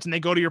product and they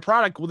go to your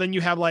product, well, then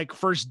you have like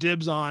first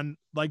dibs on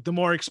like the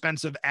more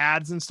expensive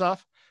ads and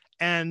stuff.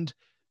 And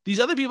these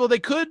other people,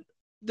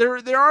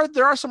 there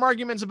are some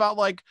arguments about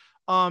like,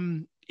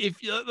 if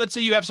let's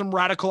say you have some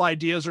radical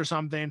ideas or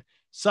something,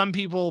 some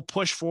people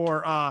push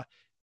for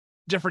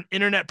different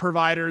internet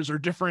providers or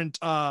different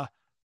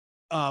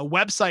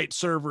website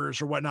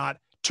servers or whatnot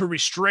to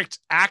restrict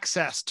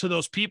access to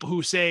those people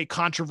who say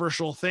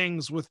controversial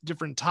things with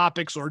different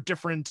topics or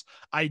different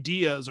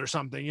ideas or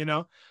something, you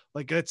know,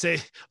 like let's say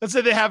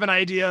they have an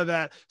idea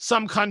that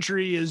some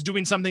country is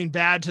doing something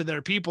bad to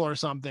their people or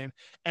something,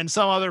 and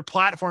some other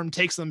platform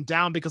takes them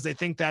down because they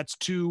think that's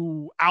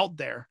too out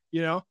there,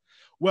 you know.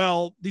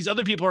 Well, these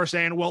other people are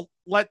saying, well,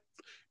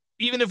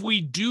 even if we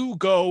do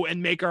go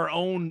and make our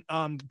own,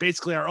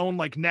 basically our own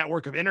like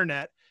network of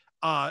internet,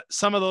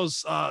 some of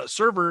those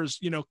servers,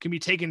 you know, can be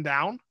taken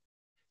down.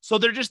 So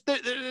they're just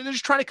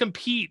trying to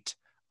compete.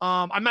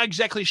 I'm not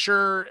exactly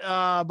sure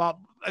about.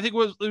 I think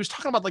it was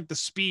talking about like the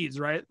speeds,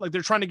 right? Like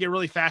they're trying to get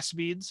really fast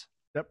speeds.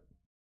 Yep.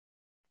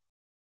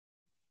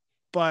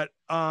 But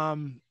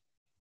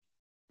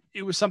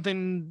it was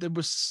something that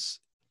was.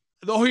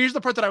 Oh, here's the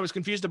part that I was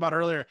confused about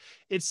earlier.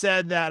 It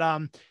said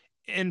that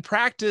in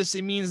practice,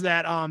 it means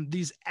that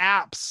these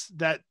apps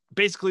that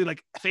basically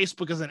like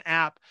Facebook is an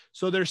app.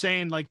 So they're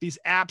saying like these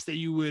apps that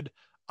you would,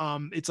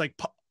 it's like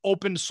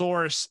open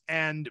source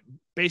and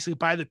basically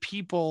by the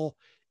people.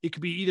 It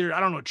could be either, I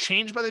don't know,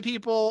 changed by the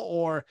people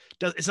or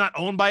it's not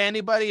owned by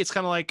anybody. It's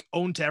kind of like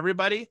owned to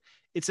everybody.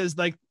 It says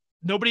like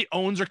nobody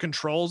owns or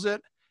controls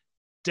it.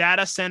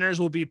 Data centers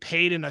will be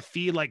paid in a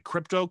fee like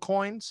crypto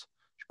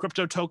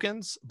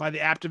tokens by the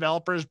app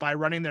developers by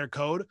running their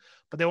code,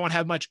 but they won't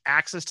have much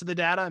access to the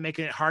data,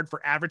 making it hard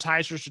for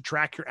advertisers to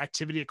track your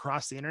activity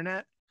across the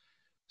internet.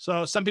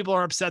 So some people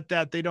are upset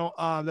that they don't,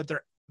 that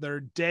their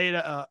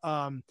data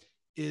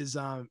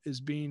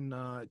is being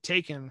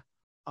taken.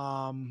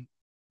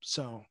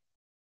 So.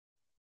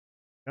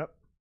 Yep.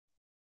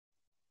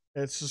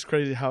 It's just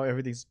crazy how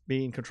everything's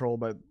being controlled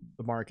by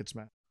the markets,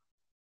 man.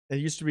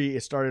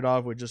 It started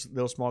off with just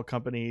those small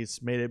companies,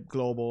 made it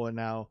global, and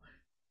now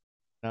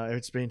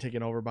it's being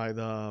taken over by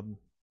the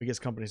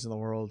biggest companies in the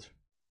world.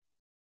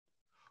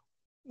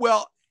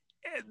 Well,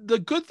 the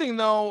good thing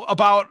though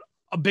about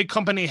a big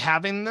company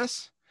having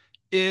this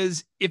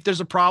is if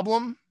there's a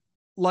problem,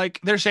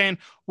 like they're saying,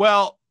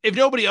 well, if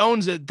nobody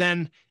owns it,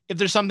 then if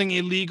there's something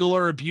illegal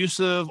or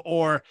abusive,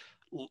 or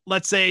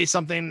let's say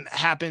something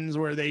happens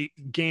where they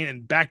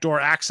gain backdoor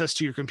access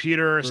to your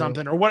computer or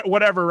something, or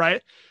whatever,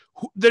 right?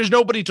 There's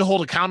nobody to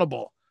hold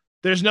accountable.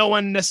 There's no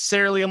one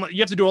necessarily.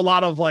 You have to do a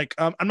lot of like,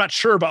 I'm not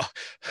sure about,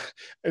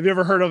 have you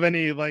ever heard of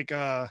any like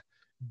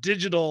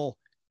digital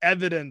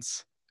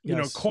evidence, you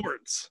know,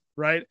 courts,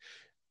 right?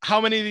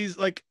 How many of these,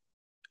 like,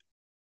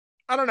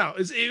 I don't know.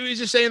 It was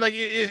just saying like,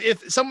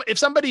 if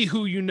somebody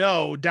who, you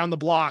know, down the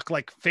block,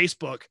 like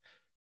Facebook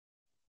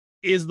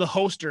is the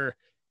hoster,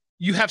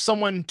 you have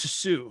someone to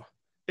sue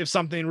if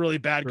something really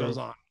bad goes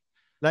on.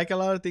 Like a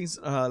lot of things,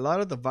 a lot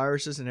of the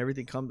viruses and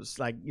everything comes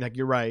like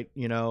you're right.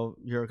 You know,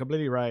 you're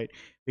completely right,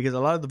 because a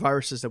lot of the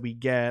viruses that we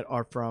get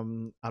are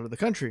from out of the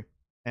country,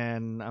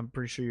 and I'm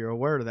pretty sure you're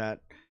aware of that.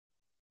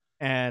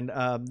 And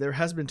there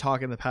has been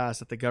talk in the past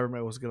that the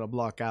government was going to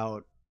block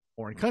out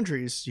foreign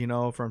countries, you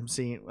know, from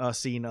seeing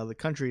other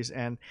countries,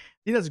 and I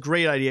think that's a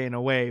great idea in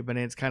a way, but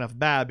it's kind of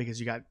bad because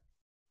you got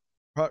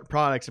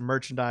products and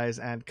merchandise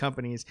and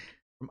companies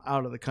from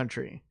out of the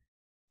country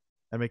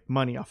that make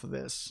money off of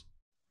this.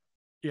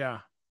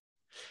 Yeah.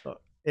 So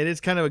it is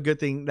kind of a good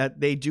thing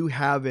that they do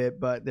have it,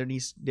 but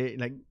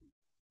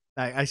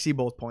I see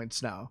both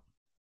points now.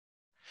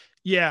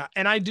 Yeah,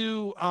 and I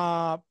do.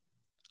 I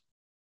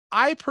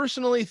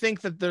personally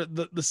think that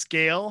the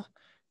scale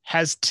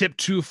has tipped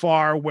too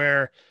far,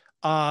 where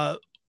our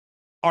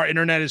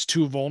internet is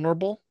too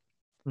vulnerable.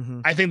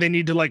 Mm-hmm. I think they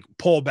need to like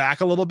pull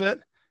back a little bit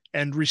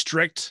and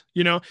restrict.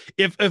 You know,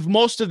 if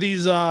most of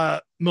these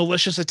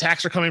malicious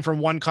attacks are coming from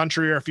one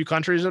country or a few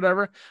countries or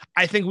whatever,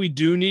 I think we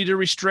do need to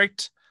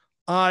restrict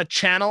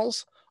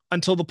channels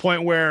until the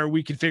point where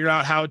we can figure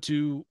out how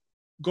to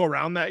go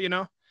around that, you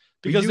know,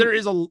 because there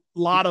is a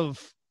lot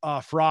of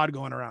fraud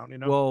going around, you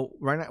know. Well,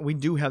 right now we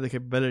do have the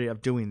capability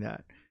of doing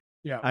that.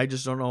 Yeah. I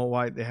just don't know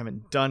why they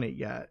haven't done it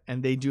yet.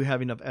 And they do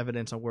have enough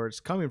evidence on where it's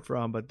coming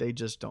from, but they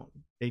just don't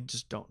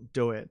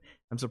do it.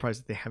 I'm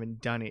surprised that they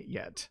haven't done it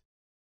yet.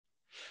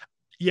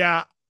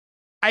 Yeah.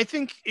 I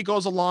think it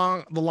goes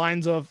along the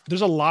lines of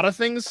there's a lot of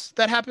things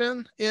that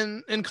happen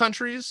in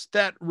countries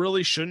that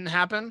really shouldn't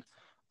happen.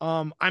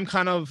 I'm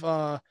kind of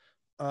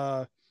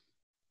on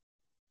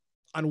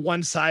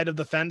one side of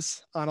the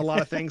fence on a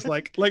lot of things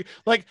like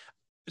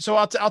so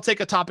I'll take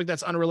a topic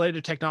that's unrelated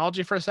to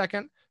technology for a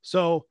second.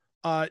 So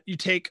you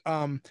take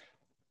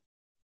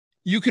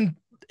you can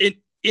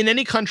in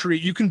any country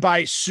you can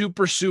buy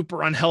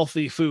super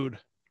unhealthy food,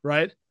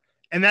 right?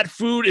 And that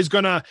food is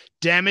going to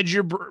damage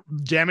your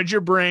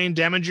brain,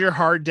 damage your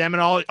heart,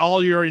 damage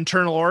all your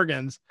internal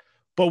organs.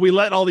 But we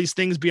let all these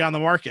things be on the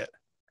market,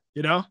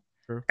 you know?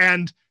 Sure.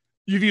 And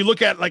if you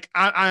look at like,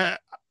 I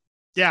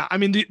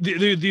mean,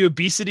 the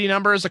obesity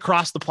numbers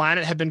across the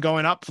planet have been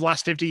going up for the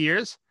last 50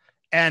 years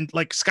and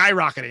like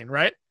skyrocketing,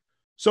 right?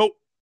 So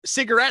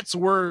cigarettes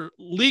were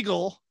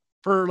legal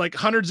for like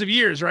hundreds of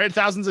years, right?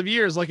 Thousands of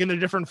years, like in the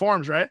different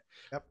forms, right?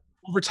 Yep.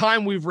 Over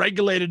time, we've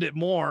regulated it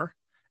more.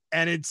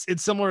 And it's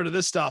similar to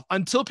this stuff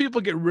until people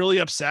get really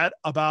upset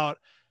about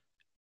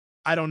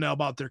I don't know,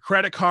 about their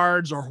credit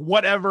cards or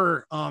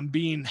whatever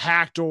being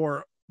hacked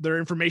or their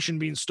information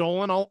being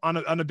stolen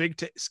on a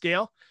big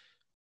scale.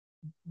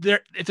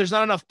 If there's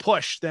not enough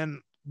push,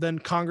 then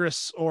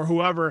Congress or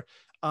whoever,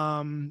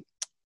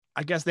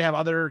 I guess they have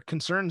other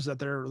concerns that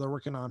they're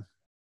working on.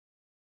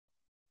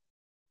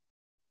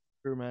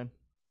 True, man.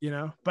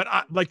 But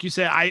like you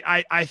say,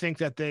 I think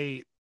that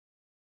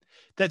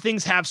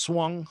things have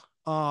swung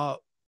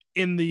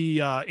in the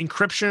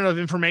encryption of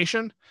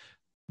information,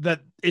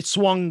 that it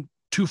swung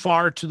too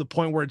far to the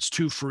point where it's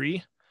too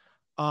free,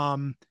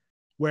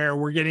 where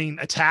we're getting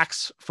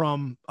attacks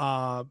from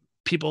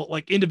people,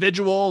 like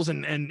individuals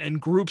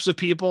and groups of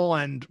people,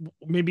 and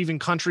maybe even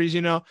countries,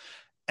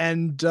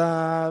 and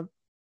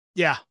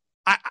yeah,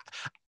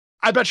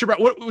 I bet you,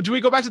 what do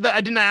we go back to that?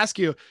 I didn't ask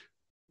you.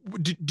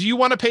 Do you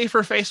want to pay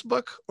for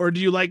Facebook, or do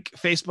you like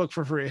Facebook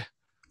for free?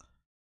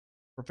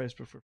 For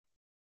Facebook for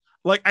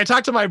like, I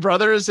talked to my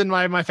brothers and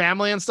my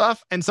family and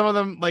stuff, and some of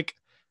them, like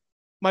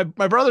my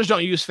brothers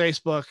don't use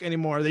Facebook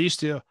anymore. They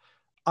used to.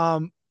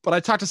 But I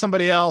talked to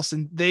somebody else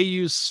and they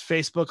use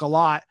Facebook a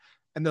lot,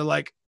 and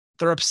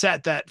they're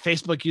upset that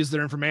Facebook used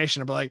their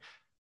information. But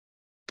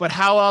but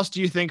how else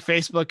do you think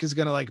Facebook is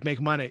going to like make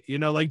money?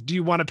 Do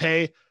you want to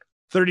pay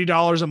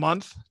 $30 a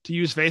month to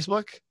use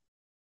Facebook?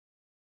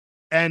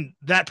 And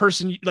that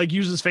person like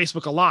uses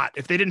Facebook a lot.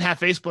 If they didn't have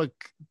Facebook,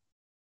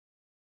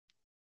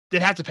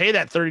 they'd have to pay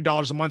that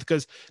 $30 a month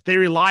because they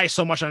rely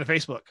so much on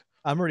Facebook.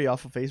 I'm already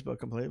off of Facebook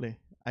completely.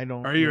 I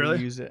don't Are you really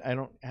use it.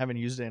 Haven't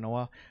used it in a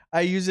while.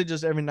 I use it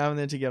just every now and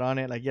then to get on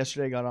it. Like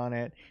yesterday I got on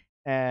it,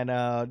 and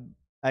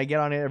I get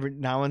on it every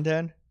now and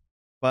then,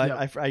 but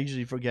yep. I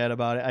usually forget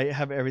about it. I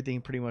have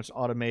everything pretty much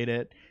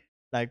automated.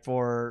 Like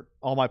for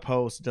all my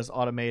posts, just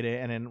automate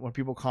it, and then when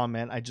people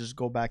comment, I just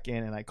go back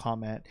in and I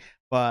comment.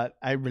 But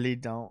I really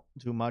don't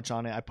do much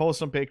on it. I post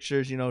some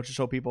pictures, to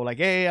show people like,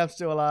 hey, I'm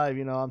still alive,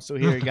 I'm still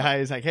here,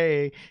 guys. Like,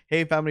 hey,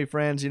 family,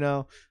 friends,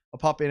 I'll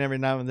pop in every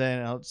now and then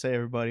and I'll say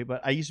everybody.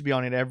 But I used to be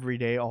on it every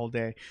day, all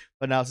day.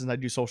 But now since I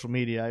do social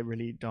media, I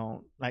really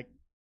don't like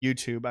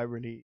YouTube. I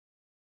really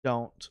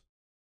don't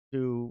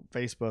do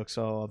Facebook.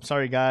 So I'm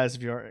sorry, guys,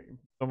 if some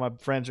of my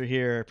friends are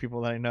here,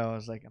 people that I know,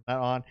 it's like, I'm not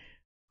on.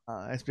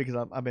 It's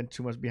because I've been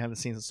too much behind the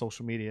scenes of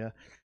social media,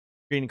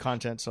 creating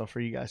content, so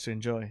for you guys to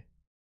enjoy.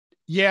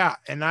 Yeah,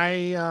 and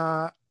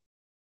I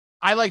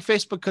like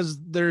Facebook because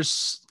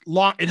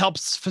it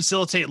helps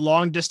facilitate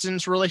long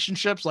distance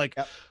relationships, like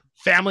yep.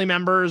 family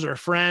members or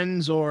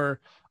friends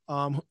or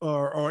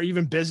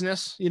even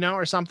business,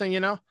 or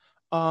something,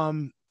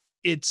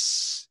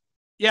 it's,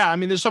 yeah, I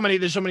mean, there's so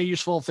many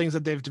useful things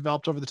that they've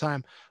developed over the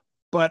time.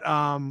 But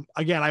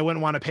again, I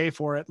wouldn't want to pay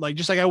for it. Like,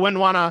 just like I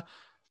wouldn't want to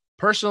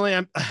personally,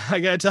 I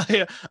gotta tell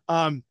you,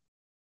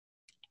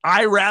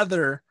 I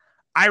rather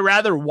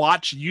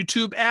watch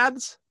YouTube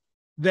ads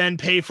than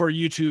pay for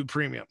YouTube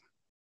Premium.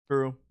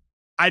 True.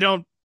 I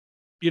don't,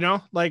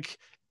 like,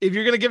 if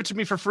you're going to give it to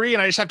me for free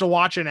and I just have to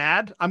watch an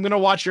ad, I'm going to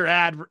watch your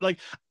ad. Like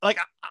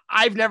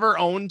I've never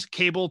owned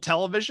cable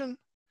television.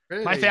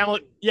 Really? My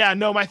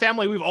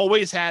family, we've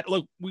always had,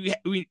 look,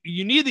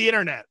 you need the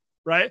internet,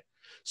 right?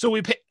 So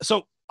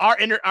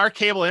our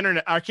cable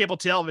internet, our cable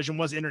television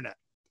was internet.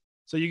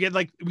 So you get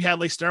we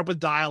had start with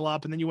dial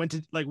up, and then you went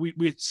to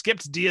we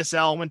skipped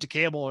DSL, went to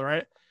cable,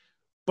 right?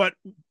 But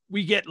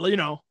we get,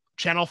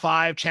 Channel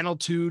 5, Channel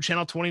 2,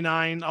 Channel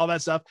 29, all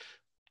that stuff.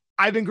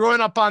 I've been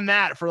growing up on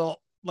that for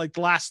the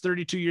last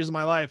 32 years of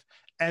my life.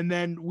 And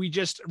then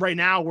right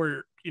now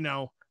we're, when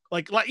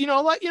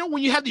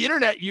you have the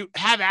internet, you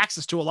have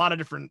access to a lot of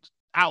different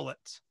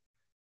outlets.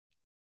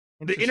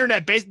 The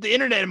internet,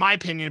 in my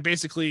opinion,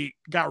 basically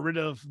got rid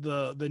of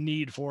the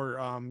need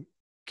for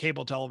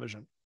cable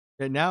television.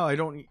 Yeah, now I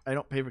don't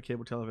pay for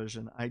cable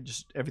television.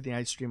 Everything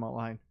I stream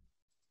online.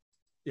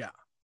 Yeah.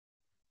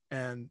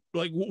 And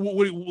what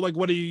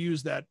do you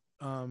use that?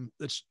 What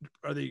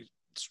do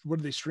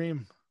they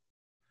stream?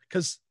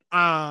 Because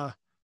I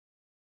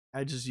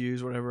just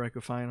use whatever I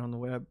could find on the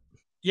web.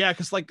 Yeah,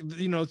 because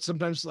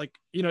sometimes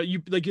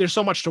you there's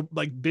so much to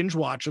binge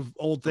watch of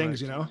old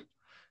things, right.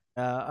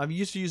 I've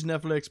used to use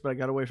Netflix, but I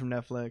got away from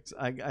Netflix.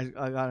 I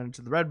got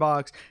into the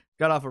Redbox,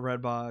 got off of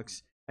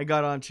Redbox. I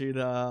got onto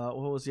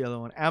what was the other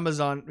one?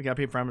 Amazon. We got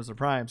paid for Amazon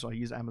Prime, so I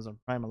use Amazon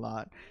Prime a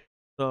lot.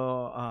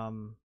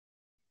 So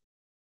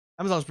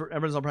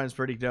Amazon Prime is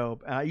pretty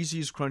dope. I used to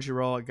use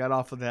Crunchyroll. I got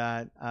off of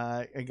that.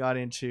 I got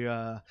into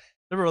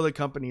several other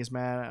companies,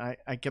 man.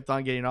 I kept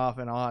on getting off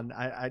and on.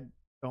 I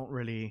don't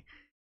really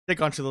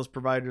stick onto those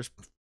providers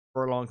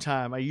for a long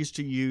time. I used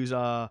to use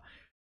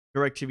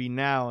DirecTV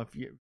Now, if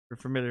you're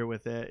familiar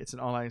with it. It's an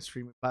online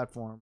streaming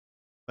platform.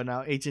 But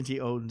now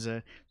AT&T owns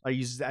it. I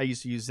used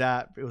to use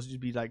that. It was to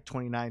be like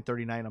 $29,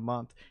 $39 a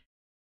month.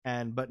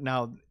 But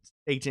now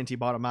AT&T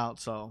bought them out,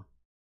 so.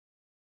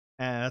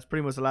 And that's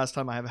pretty much the last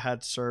time I have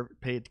had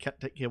paid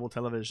cable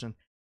television.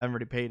 I haven't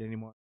really paid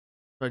anymore.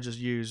 So I just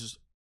use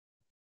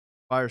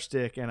Fire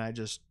Stick, and I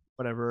just,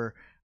 whatever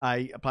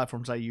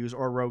platforms I use,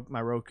 or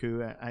my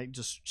Roku, I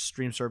just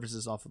stream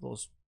services off of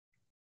those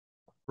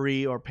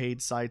free or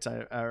paid sites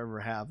I ever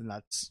have, and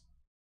that's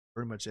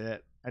pretty much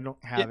it. I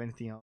don't have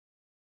anything else.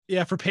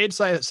 Yeah, for paid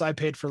sites, I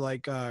paid for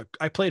like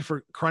I played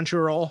for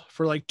Crunchyroll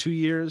for like 2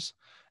 years,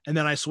 and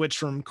then I switched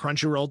from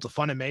Crunchyroll to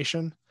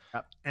Funimation,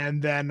 Yep.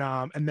 and then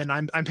I'm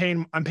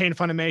paying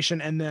Funimation,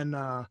 and then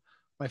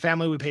my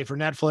family would pay for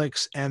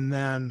Netflix, and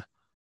then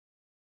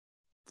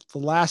the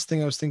last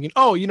thing I was thinking,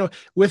 oh,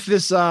 with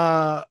this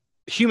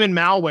human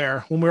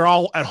malware, when we were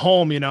all at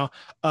home,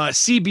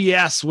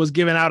 CBS was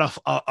giving out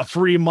a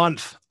free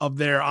month of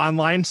their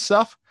online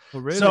stuff.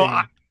 Oh, So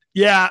really?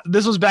 yeah,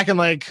 this was back in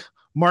like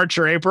March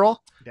or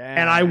April,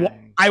 and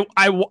Dang.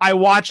 I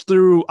watched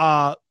through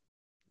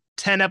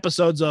 10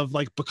 episodes of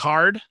like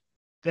Picard,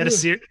 that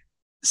is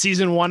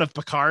season 1 of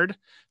Picard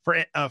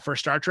for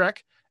Star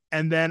Trek,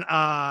 and then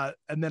I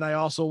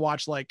also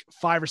watched like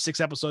 5 or 6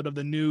 episodes of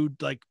the new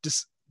like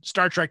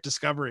Star Trek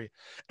Discovery.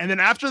 And then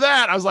after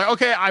that, I was like,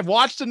 okay, I've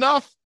watched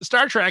enough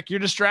Star Trek. You're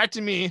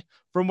distracting me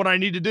from what I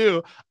need to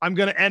do. I'm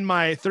going to end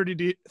my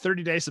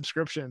 30-day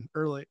subscription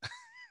early.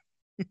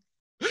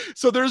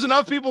 So there's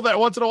enough people that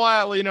once in a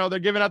while, they're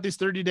giving out these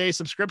 30-day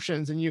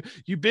subscriptions, and you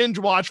binge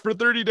watch for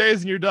 30 days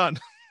and you're done.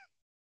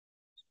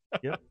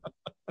 Yep.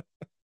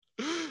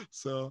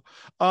 So,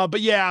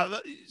 but yeah,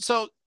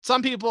 so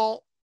some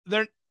people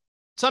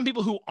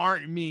who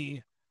aren't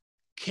me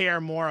care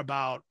more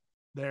about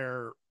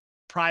their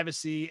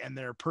privacy and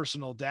their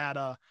personal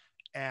data,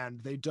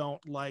 and they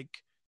don't like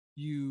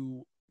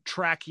you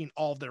tracking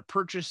all their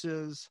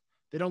purchases.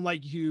 They don't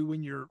like you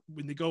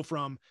when they go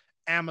from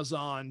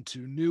Amazon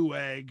to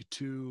Newegg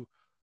to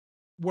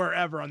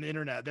wherever on the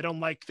internet. They don't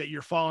like that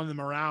you're following them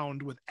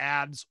around with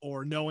ads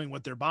or knowing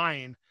what they're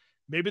buying.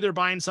 Maybe they're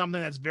buying something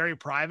that's very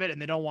private,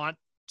 and they don't want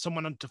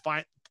someone to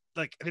find,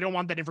 like, they don't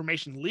want that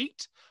information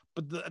leaked.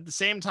 But at the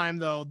same time,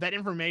 though, that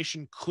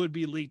information could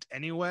be leaked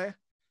anyway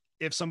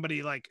if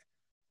somebody like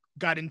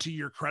got into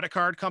your credit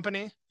card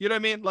company. You know what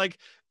I mean? Like,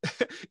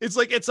 it's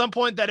like at some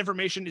point that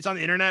information, it's on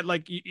the internet.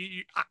 Like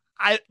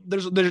they're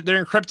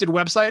encrypted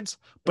websites,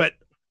 but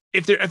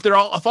if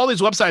all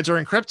these websites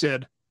are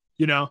encrypted,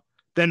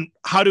 then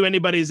how do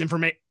anybody's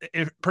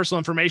personal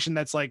information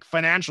that's like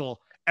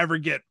financial ever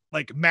get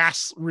like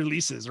mass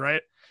releases,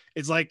 right?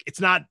 It's like, it's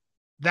not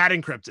that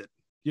encrypted,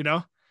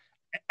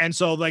 And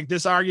so like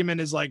this argument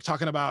is like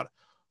talking about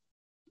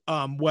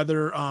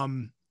whether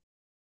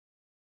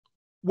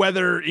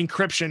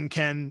encryption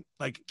can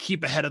like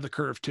keep ahead of the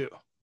curve too.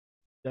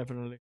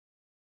 Definitely.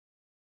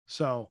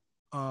 So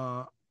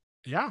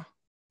yeah,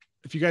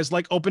 if you guys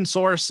like open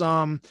source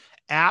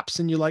apps,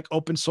 and you like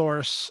open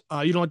source,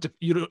 you don't have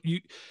to,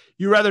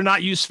 you rather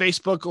not use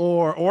Facebook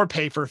or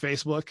pay for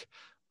Facebook,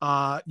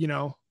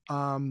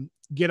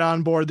 get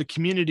on board the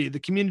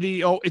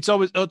community. Oh, it's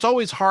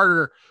always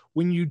harder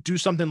when you do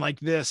something like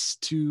this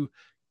to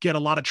get a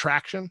lot of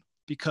traction,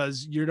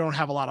 because you don't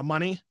have a lot of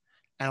money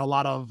and a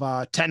lot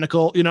of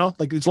technical,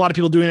 like there's a lot of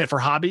people doing it for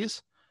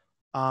hobbies.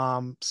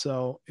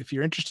 So if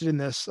you're interested in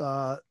this,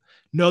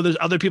 know there's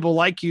other people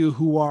like you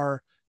who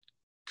are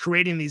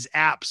creating these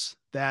apps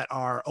that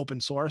are open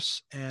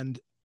source and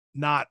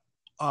not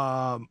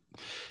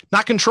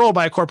controlled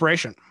by a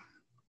corporation.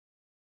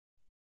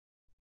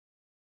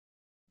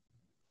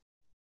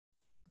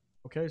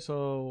 Okay,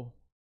 so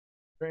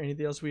is there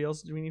anything else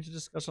do we need to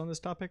discuss on this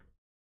topic?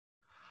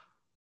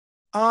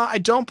 I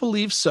don't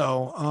believe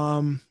so.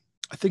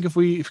 I think if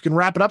we can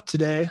wrap it up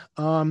today,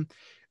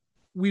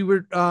 we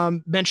were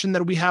mentioned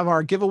that we have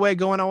our giveaway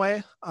going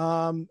away.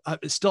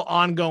 It's still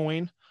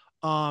ongoing.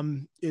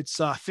 It's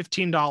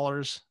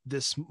 $15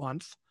 this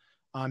month.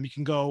 You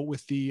can go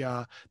with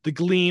the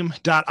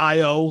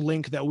gleam.io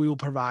link that we will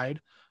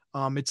provide.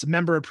 It's a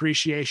member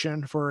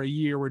appreciation for a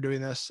year. We're doing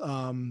this.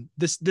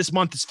 This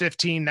month is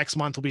 15. Next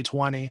month will be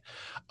 20.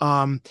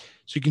 So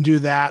you can do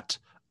that.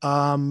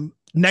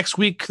 Next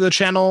week,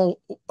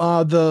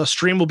 the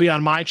stream will be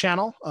on my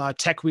channel,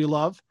 Tech We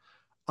Love.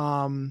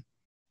 And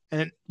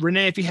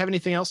Renee, if you have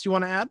anything else you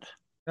want to add?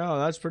 No,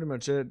 that's pretty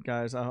much it,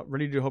 guys. I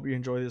really do hope you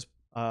enjoy this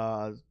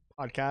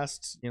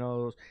podcasts.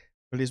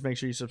 Please make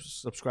sure you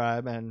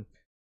subscribe and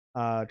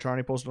turn on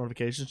any post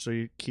notifications so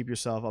you keep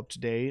yourself up to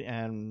date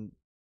and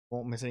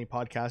won't miss any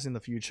podcasts in the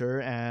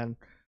future. And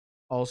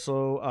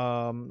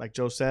also, like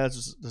Joe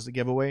says, there's a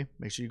giveaway.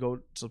 Make sure you go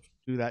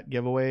do that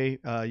giveaway.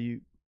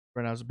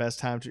 Right now is the best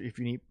time to, if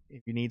you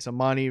need some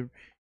money.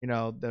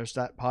 There's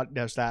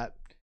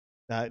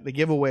the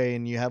giveaway,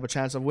 and you have a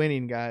chance of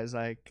winning, guys.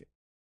 Like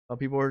some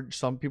people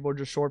are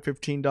just short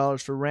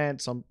 $15 for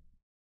rent. Some,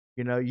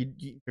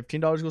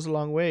 $15 goes a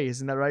long way.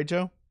 Isn't that right,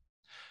 Joe?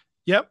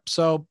 Yep.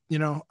 So,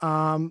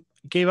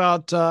 gave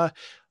out, I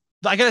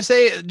gotta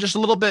say just a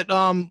little bit,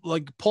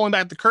 like pulling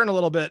back the curtain a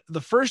little bit. The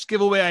first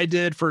giveaway I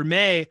did for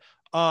May,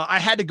 I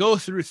had to go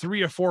through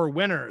 3 or 4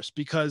 winners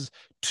because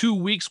 2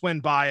 weeks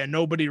went by and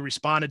nobody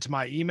responded to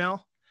my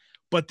email.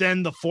 But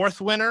then the 4th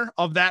winner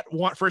of that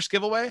first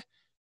giveaway,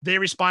 they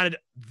responded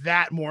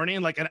that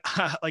morning, like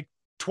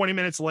 20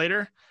 minutes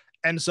later.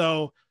 And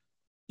so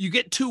you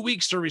get 2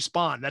 weeks to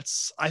respond.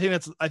 I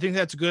think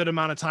that's a good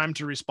amount of time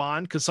to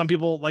respond, because some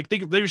people like they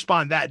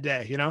respond that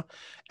day,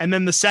 And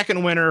then the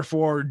second winner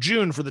for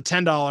June for the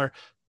 $10,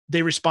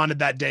 they responded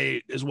that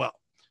day as well.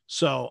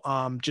 So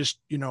just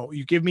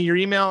you give me your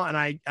email and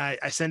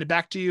I send it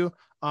back to you.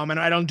 And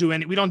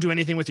we don't do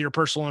anything with your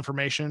personal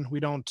information.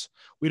 We don't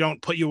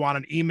put you on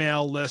an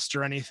email list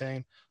or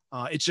anything.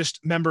 It's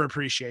just member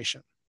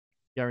appreciation.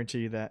 Guarantee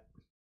you that.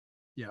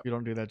 Yeah. We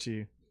don't do that to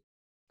you.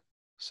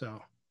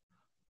 So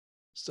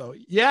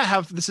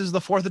yeah, this is the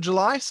 4th of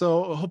July.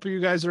 So I hope you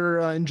guys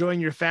are enjoying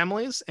your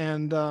families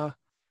and,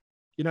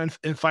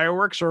 in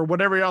fireworks or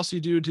whatever else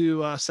you do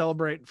to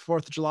celebrate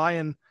 4th of July.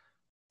 And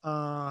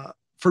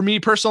for me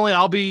personally,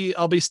 I'll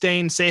be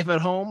staying safe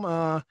at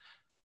home.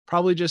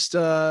 Probably just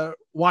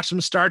watch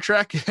some Star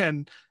Trek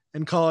and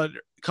call it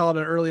an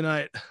early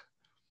night.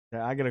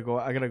 Yeah, I gotta go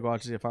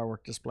out to see a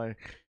firework display in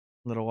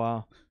a little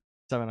while.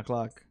 7:00.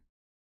 Nice.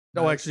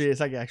 No, actually,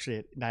 it's actually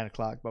at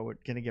 9:00, but we're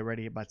gonna get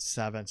ready about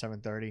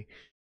 7:30,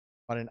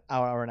 about an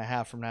hour and a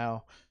half from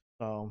now.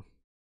 So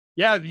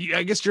yeah,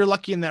 I guess you're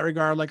lucky in that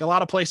regard. Like a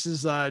lot of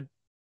places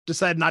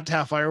decided not to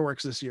have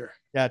fireworks this year.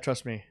 Yeah,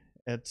 trust me.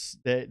 It's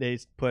they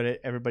put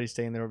it. Everybody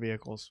stay in their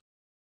vehicles.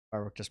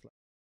 Firework display.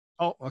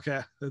 Oh,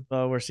 okay.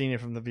 So we're seeing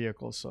it from the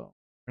vehicles. So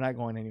we're not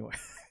going anywhere.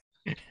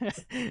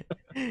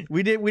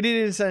 we did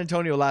it in San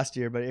Antonio last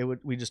year,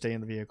 but we just stay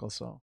in the vehicle.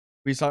 So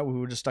we thought we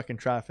were just stuck in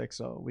traffic.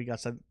 So we got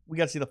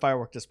to see the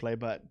firework display,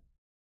 but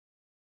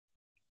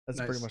that's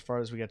nice. pretty much as far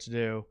as we get to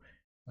do.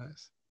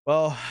 Nice.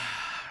 Well,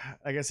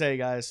 like I say,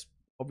 guys,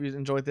 hope you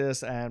enjoyed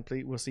this, and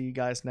we'll see you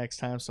guys next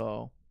time.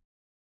 So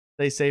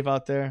stay safe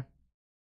out there.